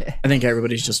 I think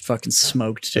everybody's just fucking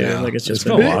smoked too. Yeah. Like it's just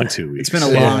It's been a long 2 weeks. It's been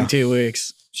a long 2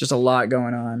 weeks. It's just a lot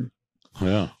going on.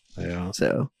 Yeah. Yeah.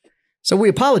 So we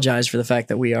apologize for the fact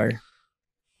that we are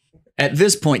at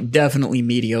this point definitely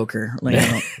mediocre. Like,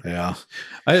 Yeah.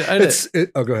 I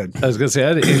go ahead. I was gonna say I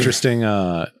had an interesting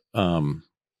I've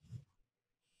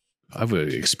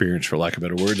experience, for lack of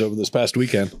better words, over this past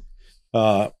weekend.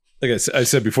 Like I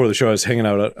said before the show, I was hanging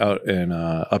out in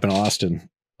up in Austin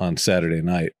on Saturday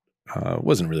night.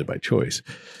 Wasn't really by choice,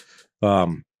 but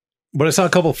I saw a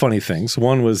couple of funny things.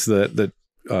 One was that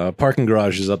parking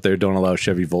garages up there don't allow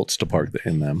Chevy Volts to park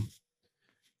in them.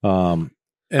 And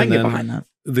I can get then behind that.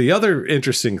 the other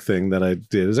interesting thing that I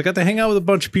did is I got to hang out with a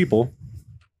bunch of people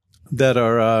that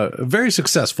are very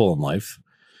successful in life.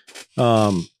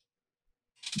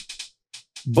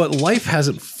 But life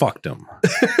hasn't fucked them.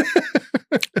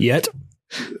 Yet.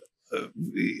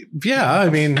 Yeah, I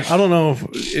mean, I don't know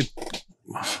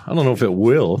if it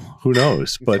will. Who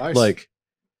knows? But Nice. like,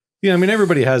 yeah, I mean,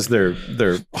 everybody has their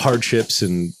hardships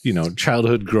and, you know,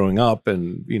 childhood growing up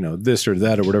and, you know, this or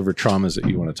that or whatever traumas that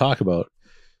you want to talk about.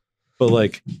 But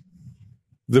like,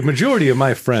 the majority of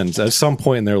my friends at some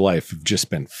point in their life have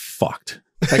just been fucked.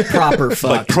 Like proper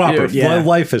fuck. Like proper. Dude, yeah.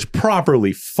 Life has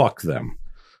properly fucked them.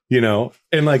 You know,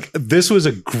 and like this was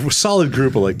a solid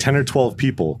group of like 10 or 12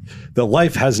 people that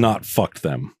life has not fucked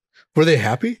them. Were they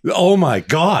happy? Oh my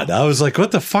God. I was like,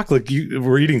 what the fuck? Like,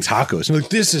 we're eating tacos. And like,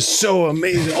 this is so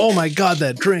amazing. Oh my God,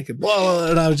 that drink. And blah, blah, blah.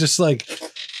 And I was just like,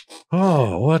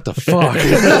 oh, what the fuck?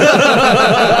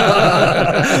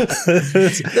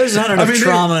 There's not enough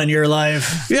trauma in your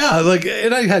life. Yeah. Like,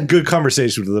 and I had good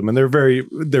conversations with them and they're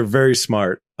very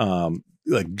smart.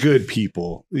 Like good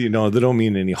people, you know, they don't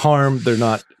mean any harm. They're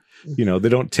not, you know, they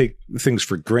don't take things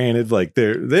for granted. Like they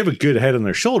have a good head on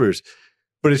their shoulders,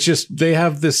 but it's just, they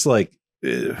have this like,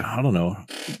 I don't know.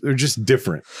 They're just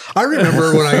different. I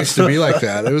remember when I used to be like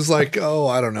that. It was like,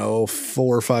 I don't know,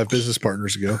 4 or 5 business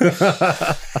partners ago.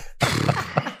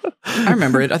 I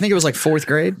remember it. I think it was like 4th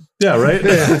grade. Yeah. Right.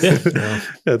 Yeah.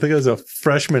 I think I was a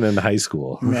freshman in high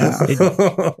school. Yeah.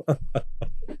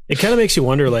 It kind of makes you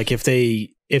wonder, like, if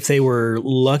they were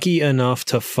lucky enough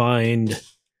to find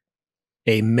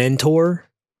a mentor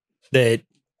that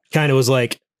kind of was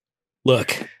like,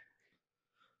 look,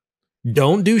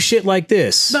 don't do shit like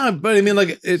this. No, but I mean,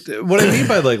 like, what I mean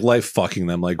by like life fucking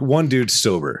them, like one dude's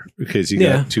sober because he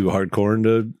got too hardcore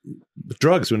into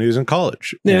drugs when he was in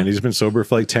college. Yeah. And he's been sober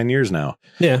for like 10 years now.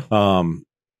 Yeah.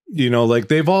 You know, like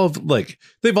they've all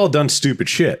done stupid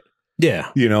shit.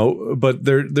 Yeah. You know, but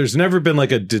there's never been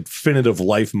like a definitive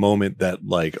life moment that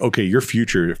like, okay, your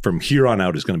future from here on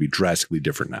out is going to be drastically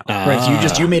different now.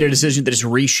 Right. You made a decision that has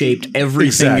reshaped everything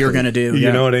Exactly. you're going to do.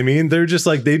 You know what I mean? They're just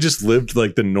like, they just lived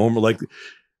like the normal, like,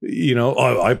 you know,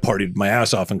 I partied my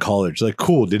ass off in college. Like,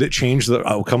 cool. Did it change the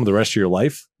outcome of the rest of your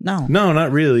life? No. No,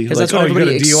 not really. Like, that's what you got a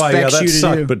everybody DUI. Yeah, expects that you to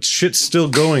sucked, do. but shit's still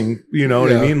going. You know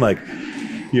what I mean? Like,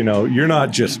 you know, you're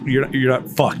not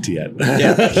fucked yet.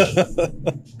 Yeah.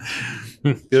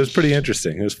 It was pretty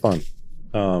interesting. It was fun.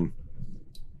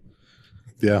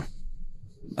 Yeah.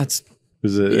 That's It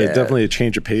was definitely a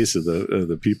change of pace of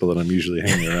the people that I'm usually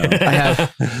hanging around. I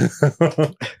have.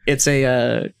 It's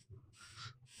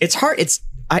hard.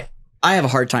 I have a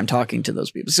hard time talking to those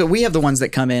people. So we have the ones that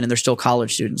come in and they're still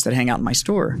college students that hang out in my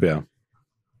store. Yeah.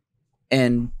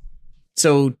 And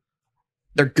so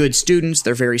they're good students.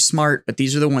 They're very smart, but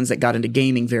these are the ones that got into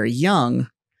gaming very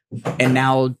young. And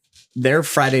now their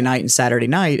Friday night and Saturday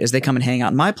night as they come and hang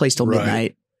out in my place till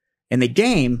midnight and they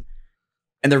game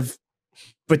and they're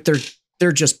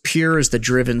just pure as the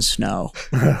driven snow.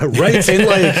 Right. And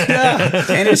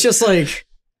and it's just like,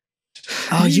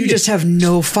 oh, you just have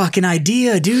no fucking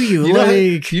idea, do you? You know,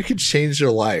 Like, you could change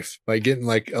their life by getting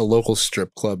like a local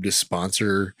strip club to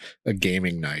sponsor a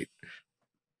gaming night.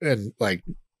 And like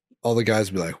all the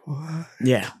guys would be like, what?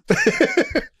 yeah.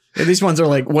 And these ones are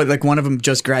like, what? Like one of them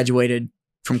just graduated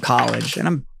from college, and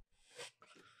I'm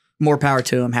more power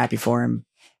to him, happy for him,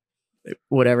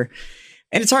 whatever.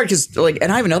 And it's hard because like,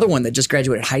 and I have another one that just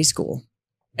graduated high school,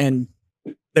 and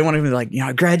they want to be like, you know,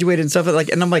 I graduated and stuff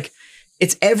like, and I'm like,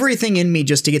 it's everything in me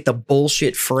just to get the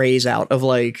bullshit phrase out of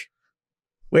like,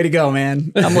 way to go,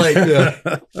 man. I'm like,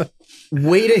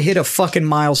 way to hit a fucking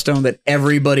milestone that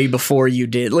everybody before you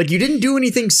did. Like, you didn't do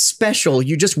anything special.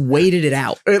 You just waited it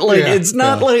out. It's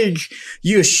not like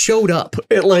you showed up.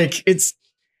 It's,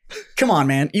 come on,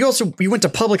 man. You went to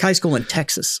public high school in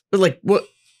Texas. But like, what?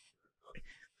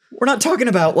 We're not talking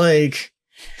about like,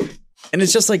 and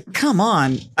it's just like, come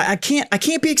on. I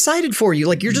can't be excited for you.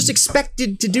 Like, you're just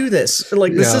expected to do this.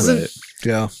 Like, this isn't.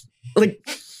 Yeah. Like,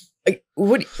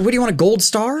 what do you want, a gold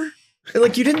star?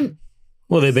 Like, you didn't.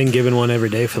 Well, they've been given one every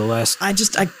day for the last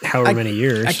however many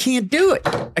years. I can't do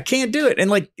it. And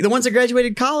like the ones that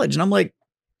graduated college, and I'm like,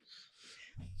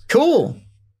 cool.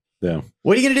 Yeah.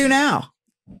 What are you going to do now?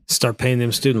 Start paying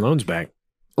them student loans back.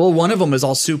 Well, one of them is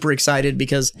all super excited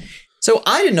because, so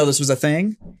I didn't know this was a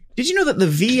thing. Did you know that the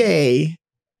VA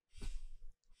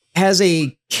has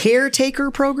a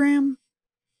caretaker program?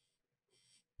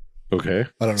 Okay.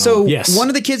 I don't know. So Yes. one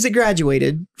of the kids that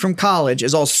graduated from college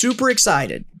is all super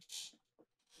excited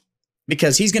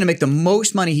because he's going to make the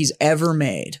most money he's ever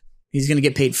made. He's going to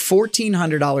get paid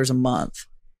 $1,400 a month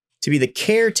to be the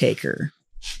caretaker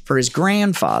for his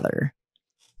grandfather,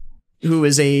 who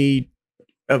is a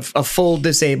full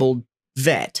disabled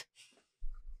vet.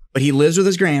 But he lives with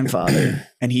his grandfather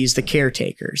and he's the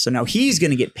caretaker. So now he's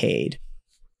going to get paid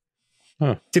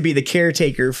to be the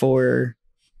caretaker for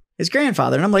his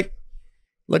grandfather. And I'm like,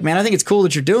 look, man, I think it's cool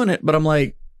that you're doing it, but I'm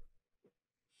like,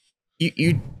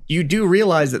 you do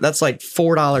realize that that's like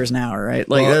 $4 an hour, right?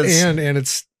 Like, well, that's, and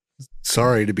it's,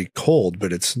 sorry to be cold,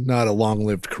 but it's not a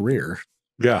long-lived career.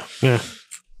 Yeah. Yeah.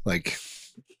 Like,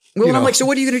 well, and I'm know. like, so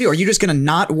what are you going to do? Are you just going to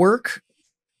not work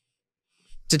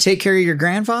to take care of your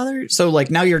grandfather? So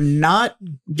like now you're not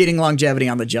getting longevity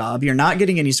on the job. You're not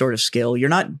getting any sort of skill. You're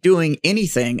not doing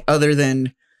anything other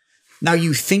than now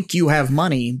you think you have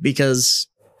money because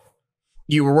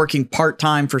you were working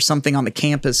part-time for something on the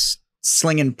campus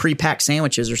slinging pre-packed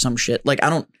sandwiches or some shit. Like, I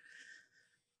don't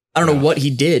know what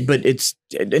he did, but it's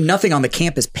nothing on the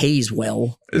campus pays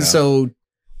well. Yeah. So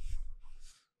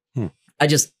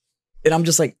I'm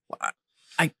just like,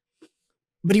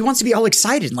 but he wants to be all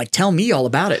excited and like tell me all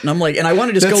about it. And I'm like, and I want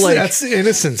to just go like, that's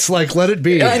innocence. Like, let it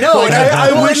be. I know. Like,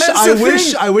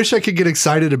 And I wish I could get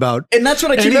excited about. and that's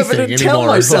what I keep having to anything tell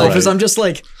anymore. myself Right. is I'm just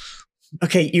like,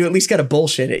 okay, you at least got to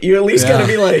bullshit it. You at least got to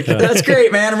be like, that's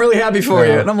great, man. I'm really happy for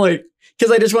you. And I'm like,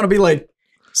 because I just want to be like,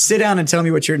 sit down and tell me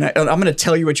what I'm going to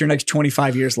tell you what your next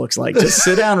 25 years looks like. Just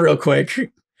sit down real quick.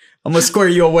 I'm going to square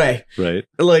you away. Right.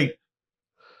 Like,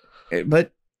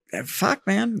 but fuck,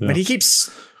 man. Yeah.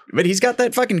 But he's got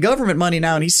that fucking government money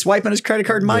now and he's swiping his credit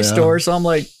card in my store. So I'm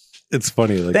like, It's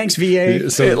funny. Like, thanks, VA.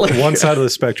 So Like- one side of the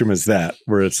spectrum is that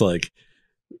where it's like,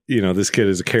 you know, this kid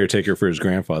is a caretaker for his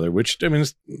grandfather, which I mean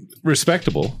is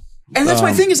respectable. And that's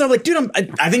my thing is I'm like, dude,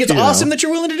 I think it's awesome that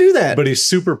you're willing to do that. But he's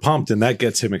super pumped and that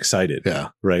gets him excited. Yeah.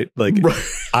 Right. Like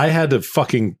I had to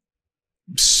fucking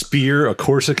spear a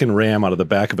Corsican ram out of the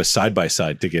back of a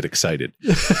side-by-side to get excited.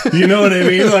 You know what I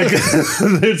mean? Like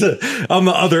on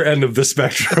the other end of the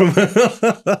spectrum.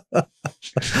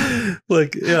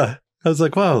 Like, yeah. I was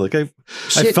like, wow, like I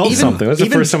felt something. That's the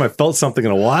first time I felt something in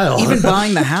a while. Even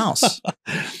buying the house,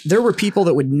 there were people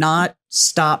that would not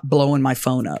stop blowing my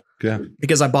phone up Yeah.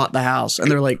 because I bought the house.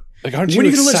 And they're like, Aren't you when are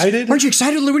you gonna excited? Aren't you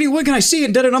excited? When can I see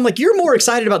it? And I'm like, you're more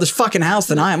excited about this fucking house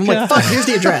than I am. I'm like, fuck, here's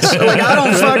the address. Like, I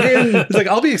don't fucking. It's like,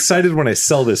 I'll be excited when I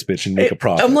sell this bitch and make a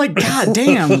profit. I'm like, God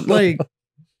damn. Like,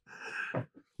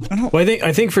 Well,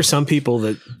 I think for some people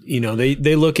that,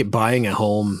 they look at buying a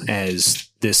home as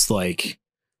this like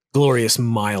glorious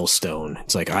milestone.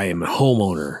 It's like, I am a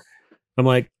homeowner. I'm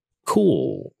like,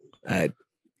 cool.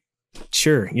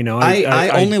 Sure. I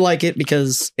only like it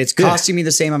because it's costing me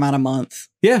the same amount a month.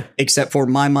 Yeah. Except for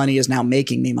my money is now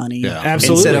making me money. Yeah.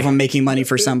 Absolutely. Instead of I'm making money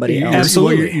for somebody else.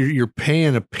 Absolutely. Well, you're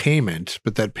paying a payment,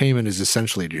 but that payment is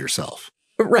essentially to yourself.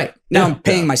 Right. Now I'm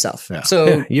paying myself. Yeah.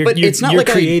 So, but it's not you're like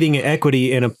creating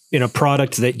equity in a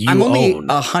product that you I'm only own.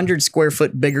 100 square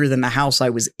foot bigger than the house I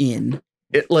was in.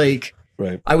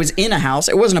 Right. I was in a house.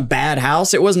 It wasn't a bad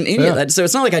house. It wasn't any of that. So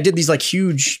it's not like I did these like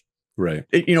huge, Right.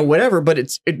 whatever, but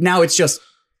now it's just,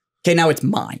 okay, now it's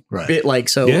mine. Right.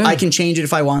 I can change it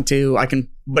if I want to.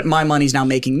 But my money's now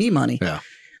making me money. Yeah.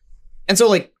 And so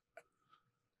like,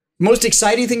 most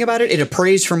exciting thing about it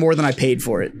appraised for more than I paid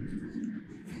for it.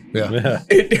 Yeah.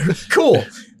 Cool.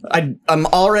 I'm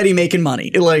already making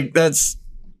money. That's.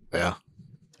 Yeah.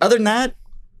 Other than that,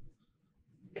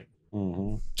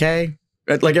 okay.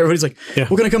 Like everybody's like,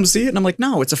 we're gonna come see it, and I'm like,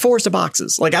 no, it's a forest of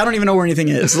boxes. Like I don't even know where anything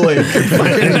is. Like,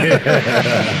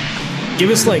 give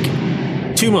us like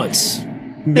 2 months,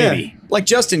 maybe. Yeah. Like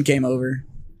Justin came over,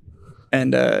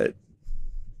 and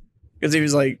because he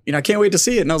was like, I can't wait to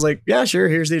see it, and I was like, yeah, sure.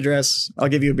 Here's the address. I'll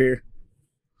give you a beer.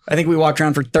 I think we walked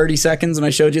around for 30 seconds and I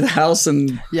showed you the house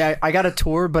and yeah, I got a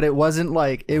tour, but it wasn't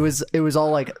like it was all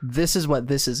like this is what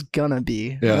this is gonna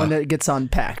be when it gets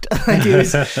unpacked. Like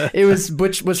it was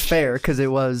which was fair because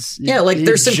it was like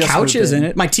there's some couches in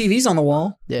it. My TV's on the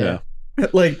wall. Yeah.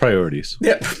 Like priorities.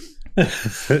 Yeah.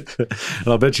 And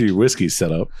I'll bet you whiskey's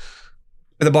set up.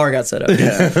 The bar got set up.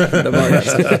 Yeah. The bar got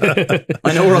set up.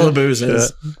 I know where all the booze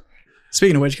is.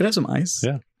 Speaking of which, could I have some ice?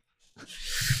 Yeah.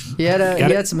 He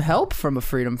had some help from a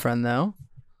Freedom friend though.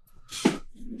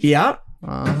 Yeah.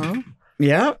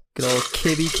 Yeah. Good old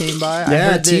Kibby came by.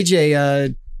 Yeah,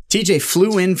 TJ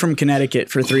flew in from Connecticut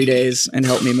for 3 days and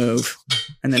helped me move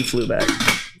and then flew back.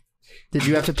 Did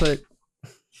you have to put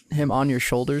him on your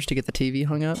shoulders to get the TV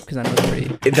hung up? Because I know it's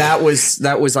pretty. That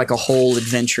was like a whole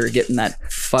adventure getting that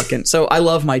fucking. So I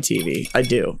love my TV. I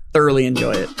do thoroughly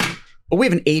enjoy it. But we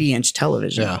have an 80-inch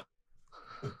television. Yeah.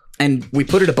 And we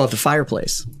put it above the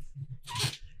fireplace.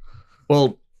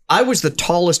 Well, I was the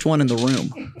tallest one in the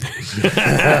room.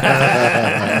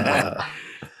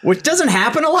 Which doesn't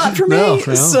happen a lot for me. No.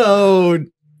 So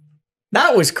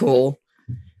that was cool.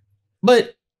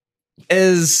 But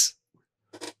as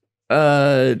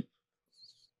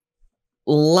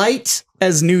light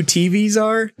as new TVs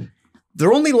are,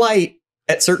 they're only light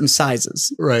at certain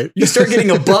sizes. Right. You start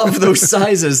getting above those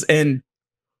sizes and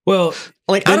well,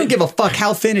 like I don't give a fuck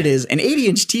how thin it is. An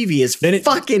 80-inch TV is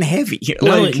fucking heavy.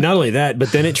 Not only that,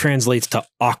 but then it translates to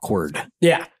awkward.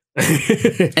 Yeah.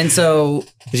 And so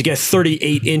you get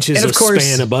 38 inches of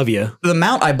span above you. The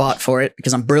mount I bought for it,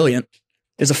 because I'm brilliant,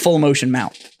 is a full motion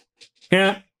mount.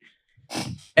 Yeah.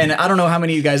 And I don't know how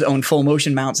many of you guys own full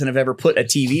motion mounts and have ever put a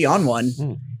TV on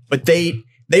one, but they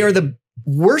are the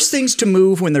worst things to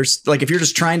move when there's like, if you're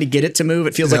just trying to get it to move,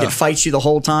 it feels like it fights you the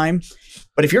whole time.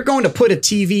 But if you're going to put a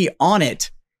TV on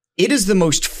it, it is the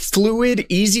most fluid,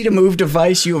 easy to move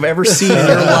device you have ever seen in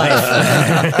your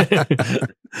life.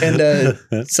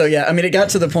 And so, yeah, I mean, it got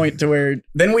to the point to where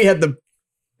then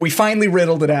we finally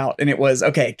riddled it out. And it was,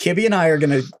 okay, Kibby and I are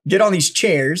going to get on these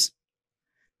chairs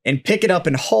and pick it up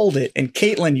and hold it. And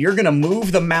Caitlin, you're going to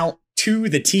move the mount to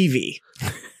the TV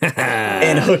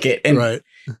and hook it. And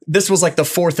this was like the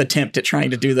fourth attempt at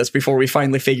trying to do this before we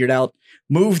finally figured out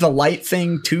move the light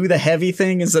thing to the heavy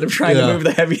thing instead of trying to move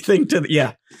the heavy thing to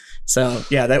the, So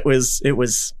yeah, it was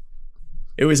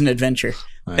an adventure.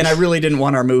 Nice. And I really didn't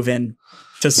want our move in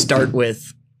to start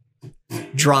with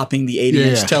dropping the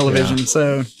 80-inch television.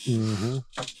 So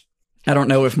I don't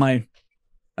know if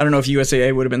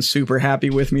USAA would have been super happy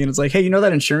with me. And it's like, hey, you know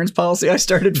that insurance policy I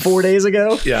started 4 days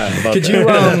ago? Yeah. Could you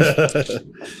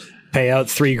pay out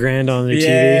 $3,000 on their TV?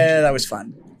 Yeah, that was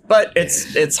fun. But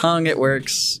it's hung, it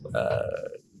works.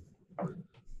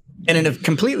 And in a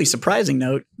completely surprising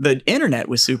note, the internet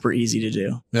was super easy to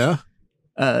do. Yeah.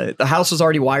 The house was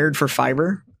already wired for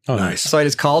fiber. Oh, nice. So I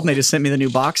just called and they just sent me the new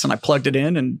box and I plugged it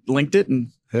in and linked it.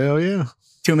 And hell yeah.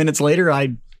 2 minutes later,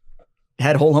 I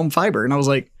had whole home fiber. And I was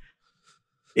like,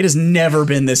 it has never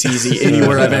been this easy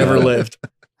anywhere I've ever lived.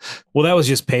 Well, that was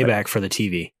just payback for the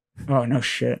TV. Oh, no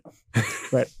shit.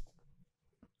 But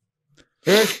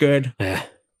it's good. Yeah.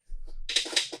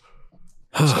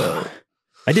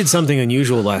 I did something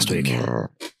unusual last week. Did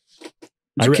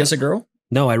you kiss a girl?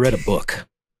 No, I read a book.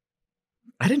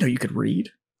 I didn't know you could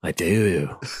read. I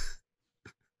do.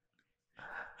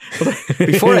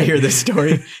 Before I hear this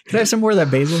story, can I have some more of that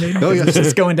basil, Hayden? Oh, yeah. This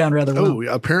is going down rather well. Oh,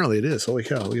 apparently it is. Holy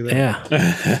cow. Look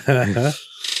at that.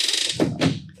 Yeah.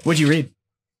 What'd you read?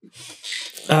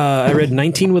 I read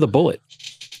 19 with a Bullet.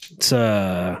 It's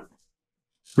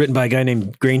written by a guy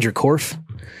named Granger Korf.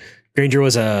 Granger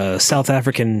was a South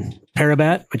African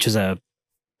parabat, which is a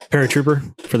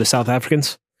paratrooper for the South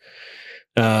Africans.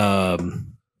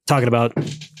 Talking about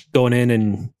going in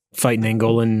and fighting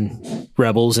Angolan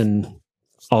rebels and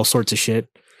all sorts of shit.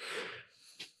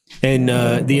 And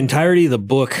the entirety of the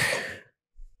book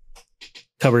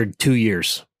covered 2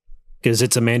 years because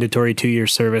it's a mandatory 2-year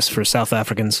service for South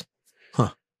Africans. Huh.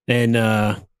 And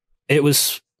it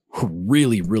was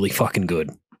really, really fucking good.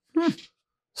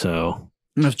 So I'm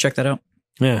gonna have to check that out.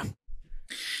 yeah.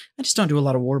 I just don't do a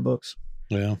lot of war books.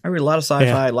 Yeah. I read a lot of sci-fi,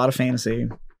 Yeah. a lot of fantasy.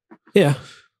 Yeah.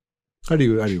 I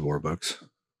do war books.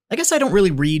 I guess I don't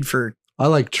really read for. I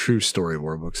like true story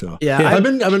war books though. Yeah, I've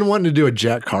been wanting to do a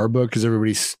Jack Carr book because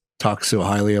everybody talks so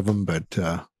highly of him, but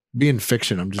being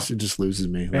fiction, it just loses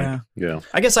me. Like, yeah. Yeah.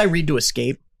 I guess I read to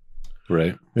escape,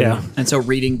 Right. Yeah. and so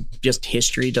reading just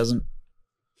history doesn't.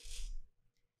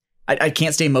 I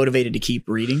can't stay motivated to keep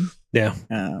reading. Yeah.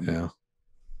 yeah.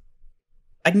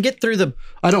 I can get through the.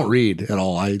 I don't read at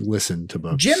all. I listen to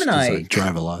books. Gemini- 'cause I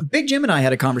drive a lot. Big Jim and I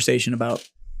had a conversation about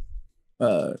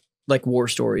like war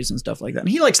stories and stuff like that. And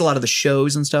he likes a lot of the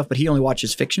shows and stuff, but he only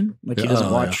watches fiction. Like he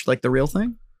doesn't watch like the real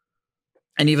thing.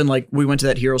 And even like we went to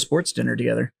that Hero Sports dinner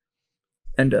together.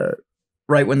 And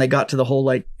right when they got to the whole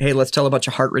like, hey, let's tell a bunch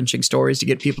of heart-wrenching stories to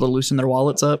get people to loosen their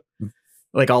wallets up.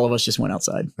 Like all of us just went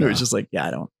outside. It was just like, yeah,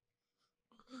 I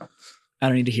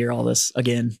don't need to hear all this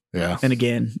again Yeah. and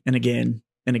again and again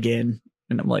and again.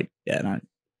 And I'm like, yeah, not.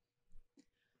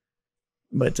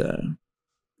 But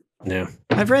Yeah.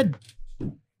 I've read.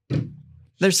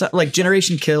 There's like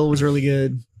Generation Kill was really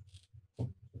good.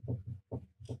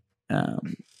 I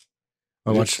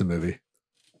watched the movie.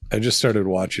 I just started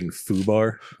watching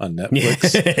Fubar on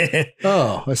Netflix.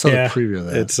 Oh, I saw Yeah. the preview of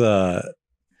that.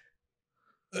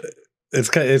 It's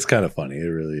kind of funny. It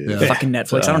really is. Yeah. Fucking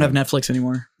Netflix. I don't have Netflix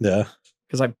anymore Yeah.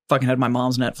 because I fucking had my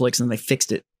mom's Netflix and they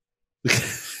fixed it.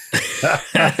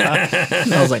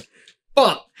 And I was like,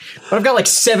 fuck. But I've got like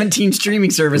 17 streaming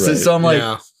services, Right. so I'm like,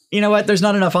 yeah. you know what? There's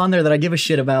not enough on there that I give a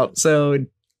shit about. So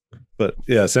But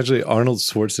yeah, essentially Arnold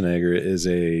Schwarzenegger is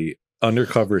a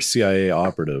undercover CIA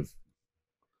operative.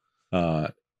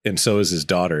 And so is his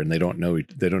daughter, and they don't know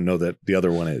that the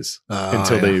other one is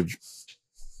until they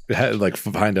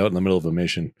find out in the middle of a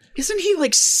mission. isn't he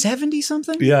like 70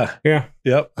 something? Yeah. Yeah.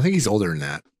 Yep. I think he's older than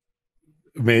that.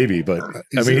 Maybe, but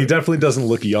I mean, he definitely doesn't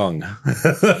look young.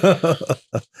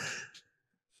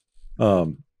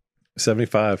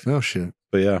 75. Oh shit.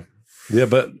 But yeah,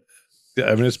 but yeah,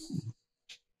 I mean,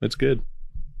 it's good.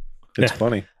 It's Yeah.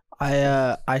 funny.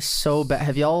 I so bad.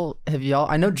 Have y'all?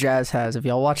 I know Jazz has. Have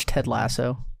y'all watched Ted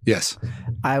Lasso? Yes.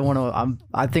 I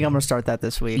think I'm gonna start that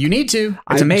this week. You need to.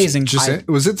 It's amazing.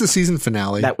 Was it the season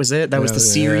finale? That was it. That was the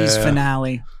series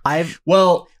finale. I've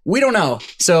Well, we don't know.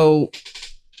 So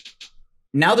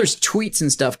now there's tweets and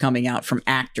stuff coming out from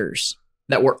actors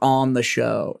that were on the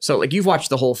show. So like you've watched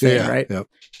the whole thing, Yeah, right? Yep.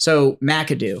 So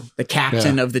McAdoo, the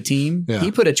captain of the team, Yeah.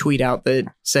 he put a tweet out that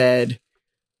said,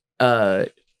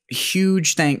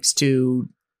 huge thanks to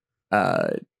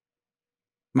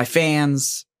my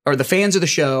fans or the fans of the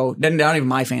show. Not even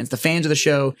my fans, the fans of the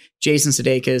show, Jason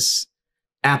Sudeikis,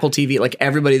 Apple TV, like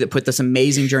everybody that put this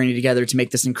amazing journey together to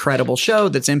make this incredible show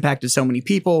that's impacted so many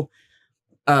people.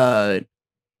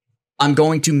 I'm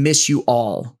going to miss you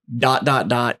all ...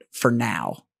 for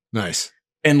now. Nice.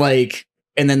 And like,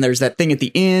 and then there's that thing at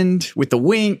the end with the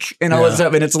wink and all that Yeah.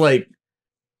 stuff. And it's like,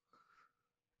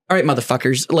 all right,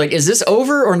 motherfuckers, like, is this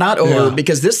over or not over? Yeah.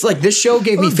 Because this show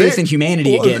gave me faith in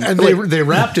humanity again. And Like, they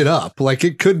wrapped it up. Like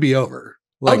it could be over.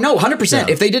 Like, oh no, 100%. yeah.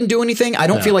 If they didn't do anything, I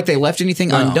don't Yeah. feel like they left anything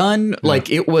No. undone.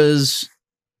 Like it was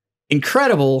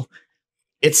incredible.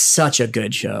 It's such a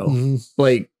good show. Mhm.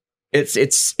 Like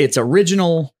it's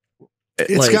original.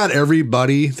 It's Like, got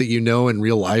everybody that you know in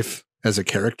real life as a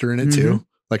character in it too. Mm-hmm.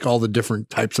 Like all the different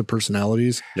types of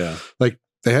personalities. Yeah. Like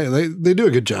they do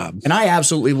a good job. and I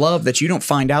absolutely love that you don't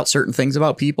find out certain things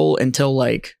about people until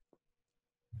like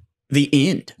the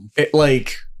end.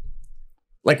 Like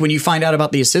when you find out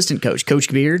about the assistant coach,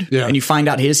 Coach Beard, Yeah. and you find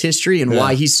out his history and Yeah.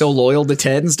 why he's so loyal to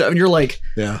Ted and stuff, and you're like,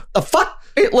 Yeah. the fuck?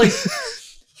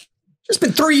 It's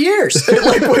been 3 years.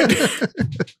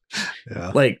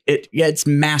 Yeah. It's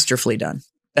masterfully done.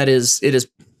 It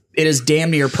is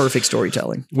damn near perfect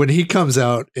storytelling. When he comes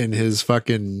out in his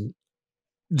fucking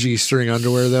G-string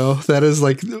underwear though, that is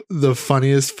like the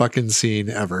funniest fucking scene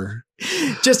ever.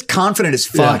 just confident as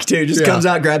fuck, too. Just comes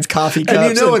out, grabs coffee cups.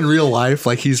 And you know, in real life,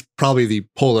 like he's probably the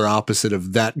polar opposite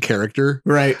of that character.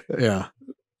 Right. Yeah.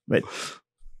 But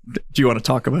do you want to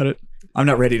talk about it? I'm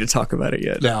not ready to talk about it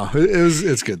yet. No,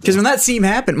 it's good. Because when that scene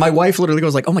happened, my wife literally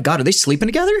goes like, "Oh my God, are they sleeping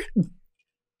together?"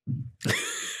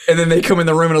 And then they come in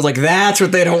the room and I was like, "That's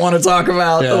what they don't want to talk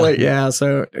about." Yeah. Like,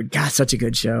 so God, such a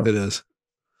good show. It is.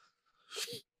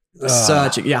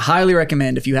 Highly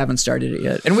recommend if you haven't started it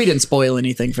yet. And we didn't spoil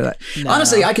anything for that. No.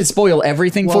 Honestly, I could spoil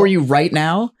everything for you right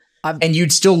now, and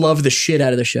you'd still love the shit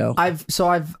out of the show.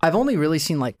 I've only really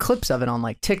seen like clips of it on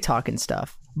like TikTok and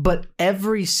stuff. But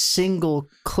every single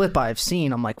clip I've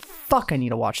seen, I'm like, fuck, I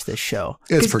need to watch this show.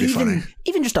 It's pretty funny.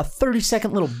 Even just a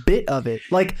 30-second little bit of it.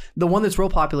 Like, the one that's real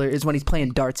popular is when he's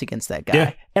playing darts against that guy.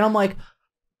 Yeah. And I'm like,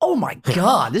 oh my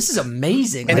God, this is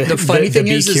amazing. And Like, the funny thing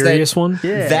Be is Curious that one.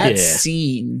 yeah. that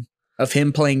scene of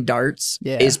him playing darts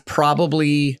is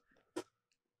probably...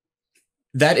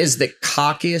 That is the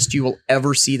cockiest you will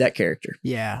ever see that character.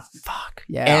 Yeah. Fuck.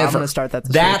 Yeah. Ever. I'm going to start that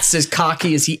this That's as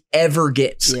cocky as he ever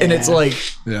gets. And it's Yeah. like...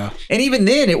 Yeah. And even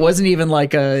then, it wasn't even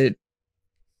like a...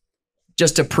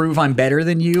 Just to prove I'm better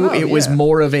than you. Oh, it was yeah.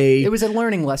 more of a... week. It was a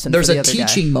learning lesson There's for the a other guy.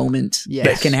 teaching moment Yes.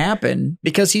 that can happen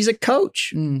because he's a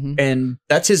coach. Mhm. And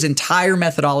that's his entire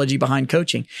methodology behind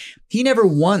coaching. He never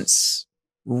once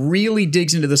really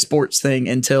digs into the sports thing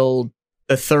until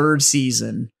the third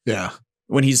season Yeah.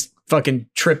 when he's fucking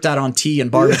tripped out on tea and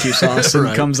barbecue sauce and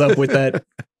Right. comes up with that.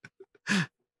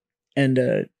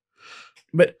 And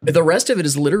but the rest of it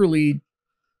is literally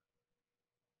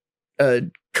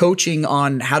coaching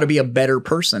on how to be a better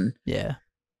person. Yeah.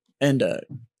 And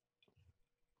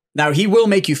now he will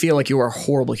make you feel like you are a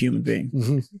horrible human being.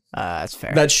 Mm-hmm. That's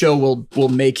fair. That show will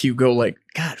make you go like,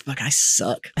 God, fuck, I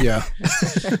suck. Yeah.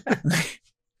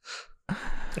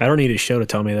 I don't need a show to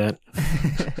tell me that.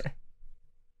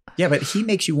 Yeah, but he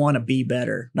makes you want to be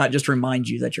better, not just remind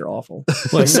you that you're awful.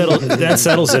 Well, that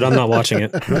settles it. I'm not watching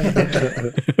it.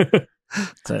 It's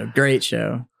a great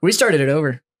show. We started it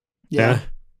over. Yeah.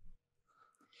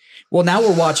 Well, now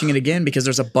we're watching it again because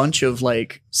there's a bunch of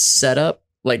like setup,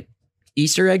 like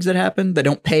Easter eggs that happen that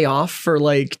don't pay off for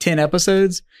like 10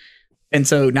 episodes. And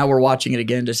so now we're watching it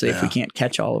again to see if we can't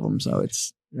catch all of them. So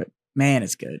it's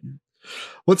good.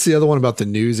 What's the other one about the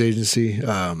news agency?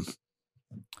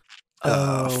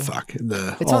 Oh. Fuck.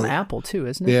 It's on Apple too,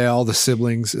 isn't it? Yeah, all the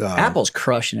siblings. Apple's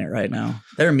crushing it right now.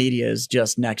 Their media is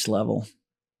just next level.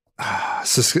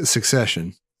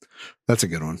 Succession. That's a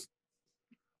good one.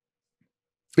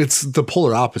 It's the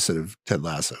polar opposite of Ted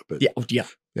Lasso, but Yeah.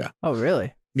 Oh,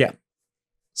 really?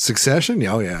 Succession?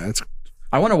 Yeah, oh yeah. It's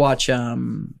I want to watch I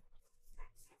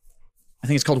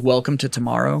think it's called Welcome to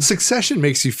Tomorrow. Succession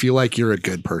makes you feel like you're a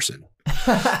good person.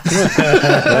 Like,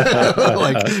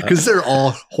 because they're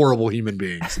all horrible human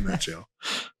beings in that show.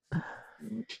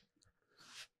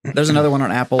 There's another one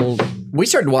on Apple. We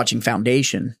started watching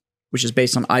Foundation, which is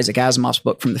based on Isaac Asimov's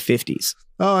book from the 50s.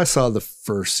 Oh, I saw the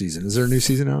first season. Is there a new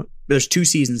season out? There's 2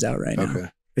 seasons out right now. Okay.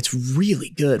 It's really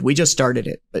good. We just started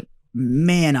it, but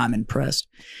man, I'm impressed.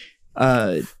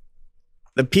 The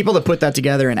people that put that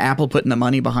together and Apple putting the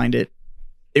money behind it,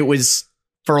 it was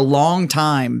for a long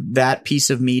time, that piece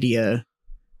of media,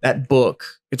 that book,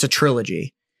 it's a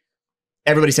trilogy.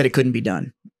 Everybody said it couldn't be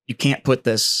done. You can't put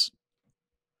this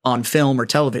on film or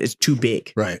television. It's too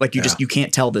big. Right. Like you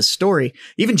can't tell this story.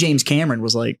 Even James Cameron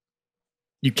was like,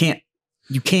 you can't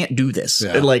do this.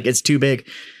 Yeah. Like it's too big.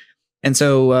 And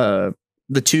so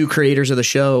the 2 creators of the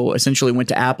show essentially went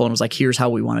to Apple and was like, here's how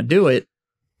we want to do it.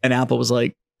 And Apple was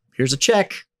like, here's a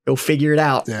check. Go figure it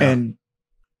out. Yeah. And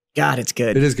God, it's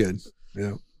good. It is good.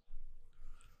 Yeah.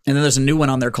 And then there's a new one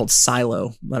on there called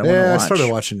Silo that I want to Yeah, watch. I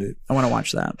started watching it. I want to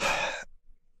watch that.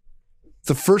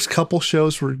 The first couple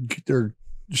shows were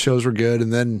good,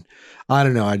 and then I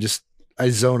don't know. I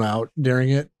zone out during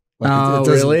it. Oh,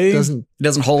 doesn't- really? Doesn't It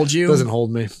doesn't hold you? doesn't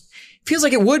hold me. Feels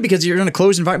like it would because you're in a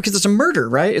closed environment because it's a murder,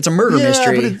 right? It's a murder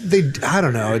mystery. But I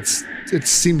don't know. It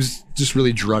seems just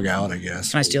really drug out, I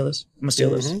guess. Can I steal this? I'm gonna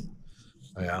steal this.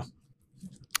 Yeah.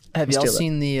 Have Let's y'all do it.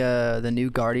 seen the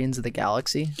new Guardians of the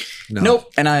Galaxy? No.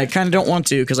 Nope. And I kind of don't want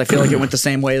to because I feel like it went the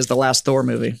same way as the last Thor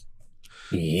movie.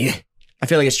 Yeah. I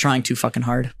feel like it's trying too fucking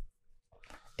hard.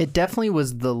 It definitely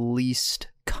was the least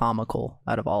comical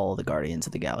out of all of the Guardians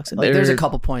of the Galaxy. Like, there's a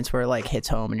couple points where it like hits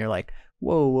home, and you're like,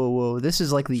 "Whoa! This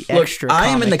is like the Look, extra." I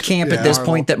am in the comic camp at this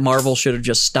Marvel. point that Marvel should have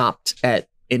just stopped at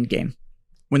Endgame.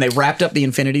 When they wrapped up the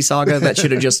Infinity Saga, that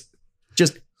should have just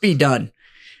be done.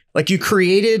 Like you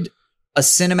created a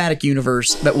cinematic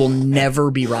universe that will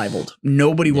never be rivaled.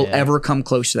 Nobody will ever come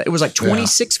close to that. It was like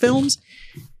 26 films.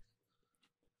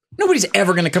 Nobody's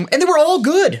ever going to come. And they were all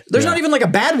good. There's not even like a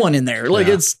bad one in there. Like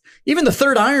it's Even the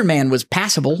third Iron Man was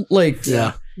passable. Like,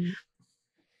 Yeah.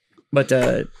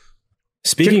 But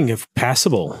Speaking of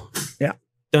passable, Yeah.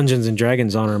 Dungeons and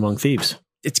Dragons: Honor Among Thieves.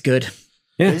 it's good.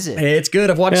 Yeah. Is it? It's good.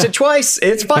 I've watched Yeah. it twice.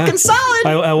 It's fucking solid.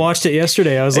 I watched it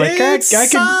yesterday. I was like, It's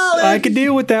solid. I could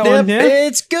deal with that Yep, one. Yeah.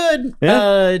 it's good.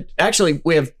 Yeah. Actually,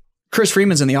 we have Chris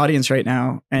Freeman's in the audience right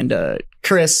now, and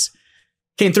Chris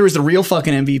came through as the real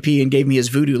fucking MVP and gave me his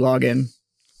Voodoo login.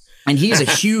 And he's a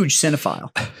huge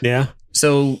cinephile. Yeah.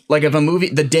 So, like, if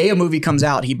the day a movie comes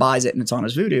out, he buys it and it's on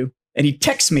his Voodoo. And he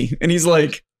texts me and he's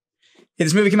like, "Hey,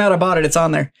 this movie came out. I bought it. It's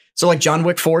on there." So, like, John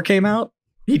Wick 4 came out.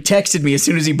 He texted me as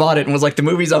soon as he bought it and was like, "The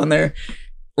movie's on there."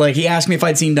 Like, he asked me if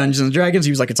I'd seen Dungeons and Dragons.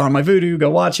 He was like, "It's on my Voodoo. Go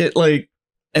watch it." Like,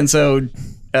 and so,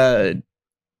 yeah,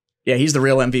 he's the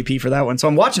real MVP for that one. So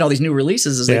I'm watching all these new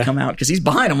releases as they come out because he's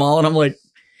buying them all. And I'm like,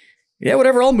 yeah,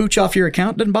 whatever. I'll mooch off your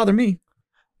account. Doesn't bother me.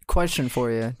 Question for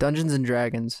you: Dungeons and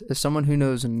Dragons. As someone who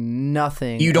knows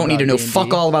nothing, You don't need to about know D&D,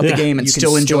 fuck all about the Yeah. game and you can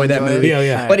still enjoy that movie. Yeah,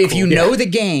 yeah. Alright, But if cool. you know the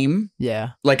game,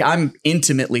 yeah, like I'm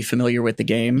intimately familiar with the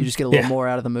game, you just get a little Yeah. more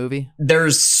out of the movie.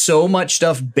 there's so much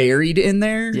stuff buried in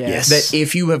there Yeah. Yes. that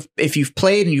if you've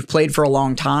played and you've played for a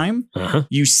long time, Uh-huh.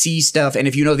 you see stuff. And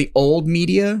if you know the old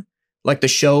media, like the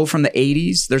show from the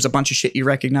 80s, there's a bunch of shit you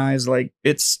recognize. Like,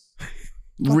 it's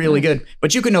really good.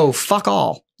 But you can know fuck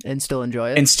all And still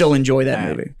enjoy it. and still enjoy that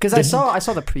movie. Because I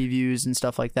saw the previews and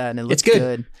stuff like that, and it looked It's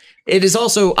good. It is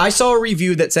also, I saw a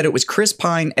review that said it was Chris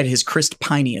Pine at his Chris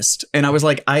Piniest. And I was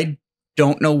like, I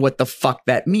don't know what the fuck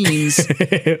that means.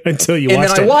 Until you And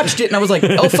watched then I it. watched it and I was like,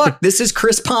 oh fuck, this is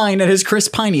Chris Pine at his Chris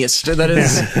Piniest. That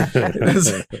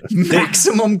is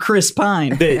maximum Chris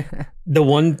Pine. The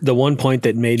one point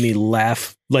that made me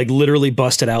laugh, like literally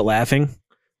busted out laughing,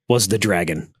 was the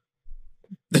dragon.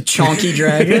 The chonky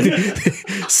dragon.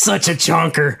 Such a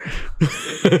chonker.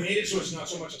 Made it so it's not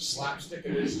so much a slapstick,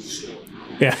 it is a story.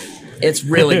 Yeah. It's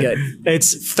really good.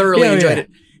 It's Thoroughly Yeah, enjoyed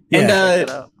yeah. it.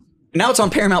 And now it's on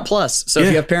Paramount Plus. So if Yeah.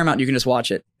 you have Paramount, you can just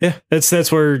watch it. yeah.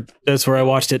 That's where I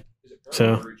watched it.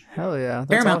 So Hell yeah, that's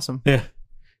Paramount. awesome. yeah.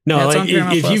 No, Yeah, it's on like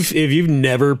Paramount if Plus. you've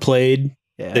never played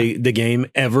Yeah. the game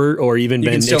ever or even You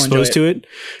can been still enjoy exposed to it,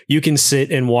 you can sit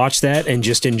and watch that and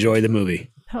just enjoy the movie.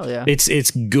 Hell yeah.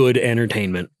 It's good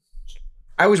entertainment.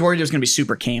 I was worried it was going to be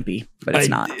super campy, but it's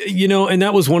not. You know, and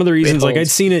that was one of the reasons. Like, holds.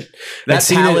 I'd seen it. That I'd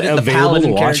seen it paladin, the available to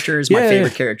paladin watch. character is my Yeah,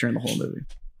 favorite yeah. character in the whole movie.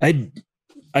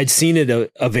 I'd seen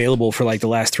it available for like the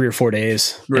last 3 or 4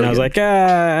 days, Really and I was good. like,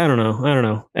 I don't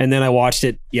know. And then I watched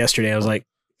it yesterday. I was like,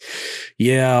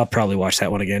 yeah, I'll probably watch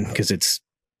that one again because it's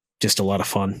just a lot of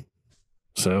fun.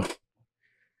 So,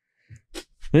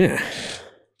 yeah.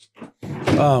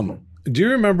 Do you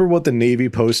remember what the Navy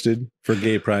posted for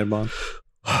Gay Pride Month?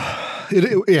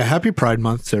 Yeah, happy Pride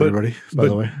Month to everybody, by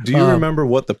the way. Do you remember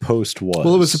what the post was?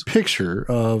 Well, it was a picture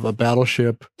of a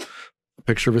battleship, a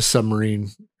picture of a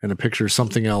submarine, and a picture of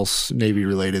something else Navy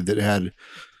related that had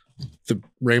the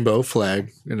rainbow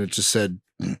flag, and it just said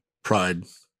Pride.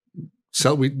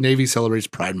 Navy celebrates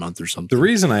Pride Month or something. The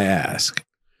reason I ask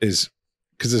is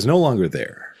because it's no longer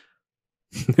there.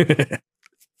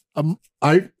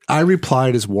 I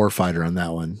replied as warfighter on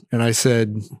that one, and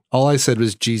all I said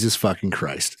was Jesus fucking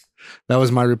Christ. That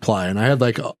was my reply, and I had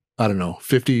like I don't know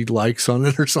 50 likes on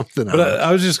it or something. But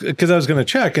I was just because I was going to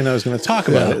check and I was going to talk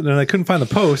about it, and I couldn't find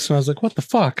the post, and I was like, "What the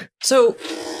fuck?" So,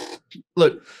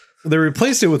 look, They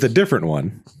replaced it with a different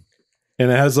one,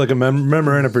 and it has like a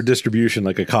memorandum for distribution,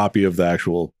 like a copy of the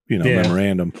actual Yeah.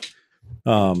 memorandum.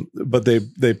 But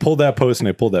they pulled that post and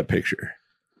they pulled that picture.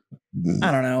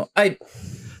 I don't know.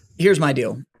 Here's my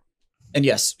deal. And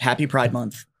yes, happy Pride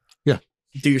Month. Yeah.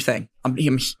 Do your thing.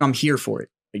 I'm here for it.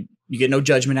 You get no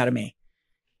judgment out of me.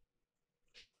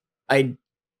 I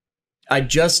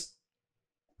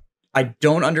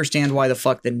don't understand why the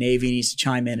fuck the Navy needs to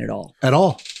chime in at all. at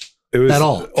all, It was At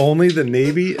all. only the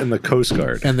Navy and the Coast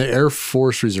Guard and the Air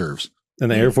Force Reserves. and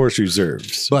the Air Force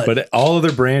Reserves, But- but all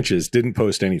other branches didn't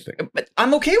post anything. But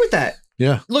I'm okay with that.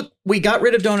 Yeah, Look, we got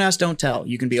rid of Don't Ask, Don't Tell.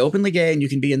 You can be openly gay and you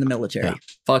can be in the military. Yeah.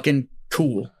 Fucking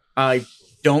cool. I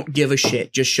don't give a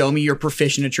shit. Just show me you're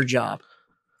proficient at your job.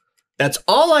 That's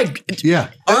all yeah.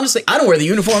 honestly, I don't wear the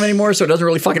uniform anymore, so it doesn't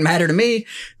really fucking matter to me.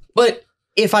 But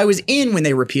if I was in when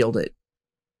they repealed it,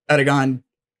 I'd have gone,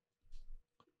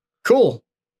 cool.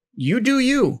 You do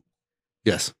you.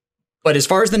 Yes. But as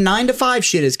far as the 9 to 5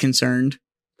 shit is concerned,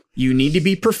 you need to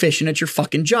be proficient at your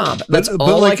fucking job. That's But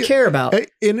all like, I care about.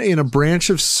 In a branch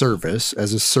of service,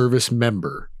 as a service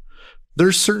member,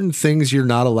 there's certain things you're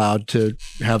not allowed to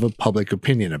have a public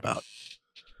opinion about.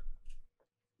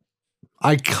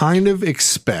 I kind of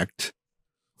expect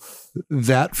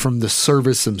that from the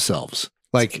service themselves.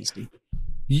 Like,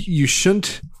 you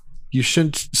shouldn't You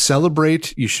shouldn't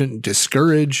celebrate. You shouldn't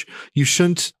discourage. You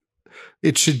shouldn't.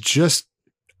 It should just,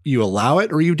 you allow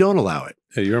it or you don't allow it.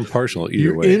 Yeah, you're impartial either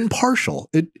You're way. impartial.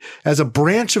 It as a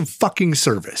branch of fucking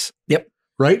service. Yep.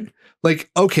 Right? Like,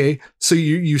 okay, so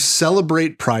you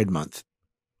celebrate Pride Month.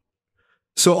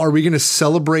 So are we going to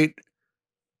celebrate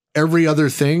every other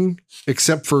thing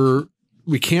except for,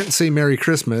 we can't say Merry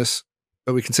Christmas,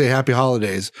 but we can say Happy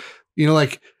Holidays. You know,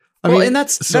 like, I mean, and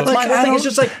that's so- my whole thing. It's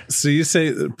just like, So you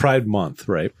say Pride Month,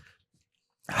 right?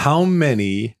 How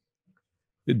many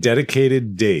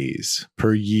dedicated days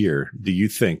per year do you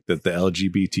think that the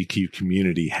LGBTQ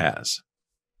community has?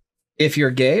 if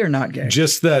you're gay or not gay.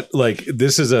 Just that, like,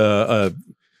 this is a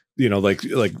you know, like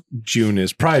June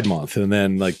is Pride Month, and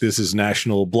then like this is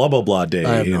National blah blah blah Day.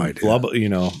 I have no and idea. Blah blah. You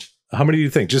know, how many do you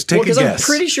think? Just take a Because guess. I'm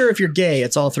pretty sure if you're gay,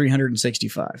 it's all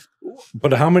 365.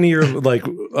 But how many are like?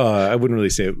 I wouldn't really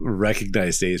say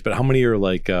recognized days, but how many are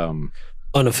like?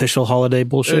 Unofficial holiday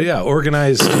bullshit. Yeah,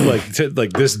 organized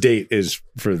like this date is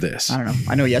for this. I don't know.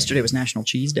 I know yesterday was National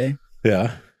Cheese Day.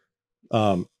 Yeah.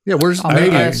 yeah, where's I'll Navy?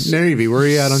 guess- Navy, where are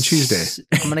you at on Tuesday?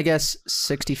 I'm gonna guess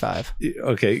 65.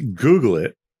 Okay, Google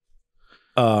it.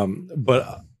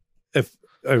 But if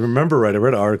I remember right, I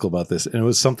read an article about this, and it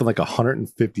was something like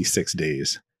 156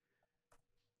 days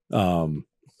out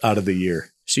of the year.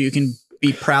 So you can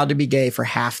be proud to be gay for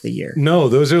half the year. No,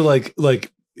 those are like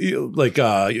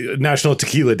National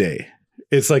Tequila Day.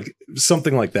 It's like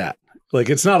something like that. Like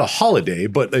it's not a holiday,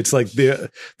 but it's like the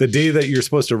day that you're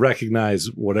supposed to recognize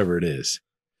whatever it is.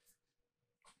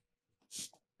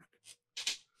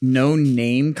 No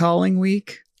name calling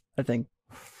week. I think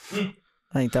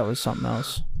that was something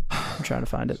else. I'm trying to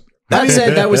find it. That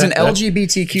said, that was an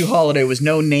LGBTQ holiday. Was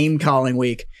no name calling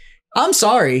week. I'm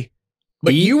sorry,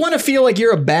 but you want to feel like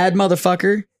you're a bad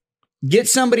motherfucker? Get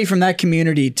somebody from that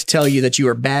community to tell you that you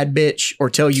are bad bitch or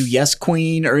tell you yes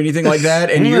queen or anything like that,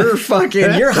 and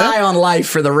you're high on life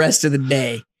for the rest of the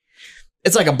day.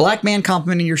 It's like a black man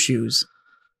complimenting your shoes.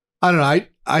 I don't know.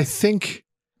 I think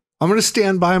I'm going to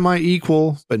stand by my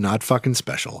equal, but not fucking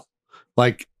special.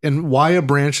 Like, and why a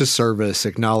branch of service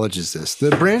acknowledges this.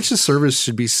 The branch of service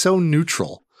should be so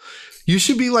neutral. You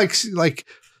should be like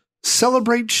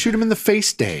celebrate shoot him in the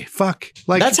face day. Fuck.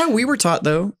 Like, That's how we were taught,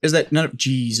 though, is that none of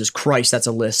Jesus Christ, that's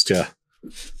a list. Yeah,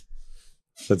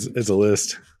 it's a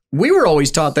list. We were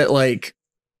always taught that, like,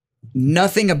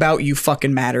 nothing about you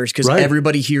fucking matters because Right.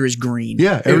 everybody here is green.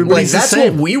 Yeah, Like, everybody's the that's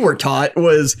same. what we were taught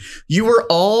was you were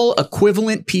all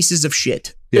equivalent pieces of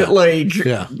shit. Yeah. Like,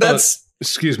 Yeah. that's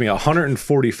Excuse me,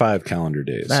 145 calendar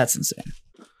days. that's insane.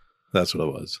 That's what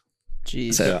it was.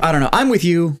 Jeez. So, I don't know. I'm with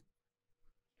you.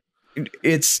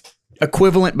 It's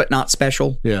equivalent but not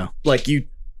special. yeah. Like you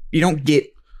don't get.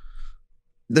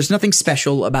 There's nothing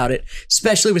special about it,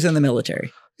 especially within the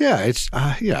military. Yeah. It's,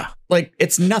 yeah. Like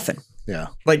it's nothing. Yeah.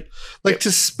 Like Like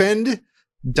to spend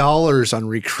dollars on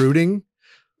recruiting,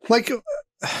 like,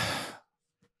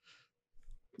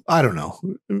 I don't know.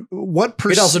 What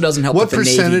it also doesn't help. what that the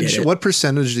Navy percentage, did it. what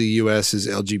percentage of the US is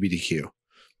LGBTQ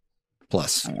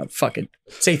plus? I don't know, fuck it.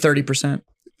 Say 30%.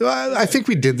 I think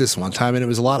we did this one time and it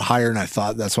was a lot higher than I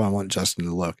thought. That's why I want Justin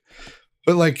to look.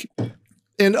 But like,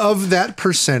 and of that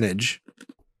percentage,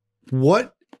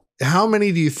 how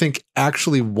many do you think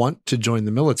actually want to join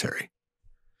the military?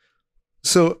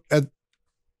 So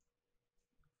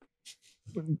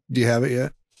do you have it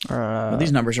yet? Well,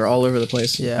 these numbers are all over the